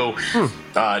thing. So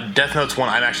Death Note's one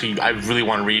I really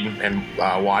want to read and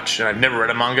watch. And I've never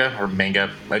read a manga.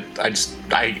 I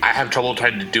have trouble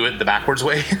trying to do it the backwards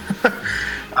way.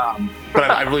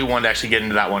 But I really wanted to actually get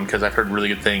into that one because I've heard really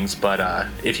good things. But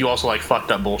if you also like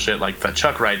fucked up bullshit like that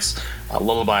Chuck writes,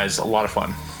 Lullaby is a lot of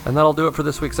fun. And that'll do it for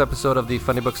this week's episode of the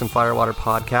Funny Books and Firewater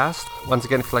podcast. Once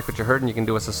again, if you like what you heard and you can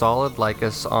do us a solid, like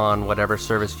us on whatever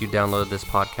service you download this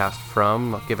podcast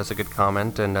from, give us a good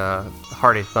comment and a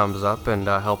hearty thumbs up and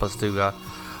help us to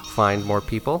find more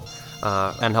people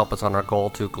and help us on our goal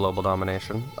to global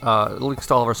domination. Links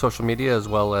to all of our social media as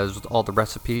well as all the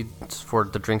recipes for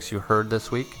the drinks you heard this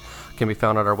week can be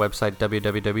found at our website,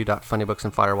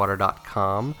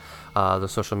 www.funnybooksandfirewater.com. The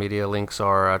social media links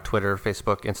are Twitter,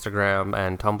 Facebook, Instagram,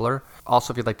 and Tumblr.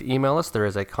 Also, if you'd like to email us, there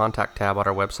is a contact tab on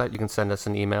our website. You can send us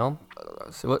an email.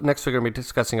 So next, we're going to be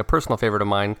discussing a personal favorite of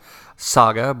mine,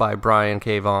 Saga by Brian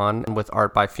K. Vaughan, with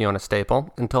art by Fiona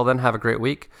Staple. Until then, have a great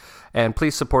week, and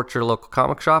please support your local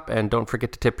comic shop, and don't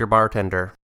forget to tip your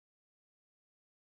bartender.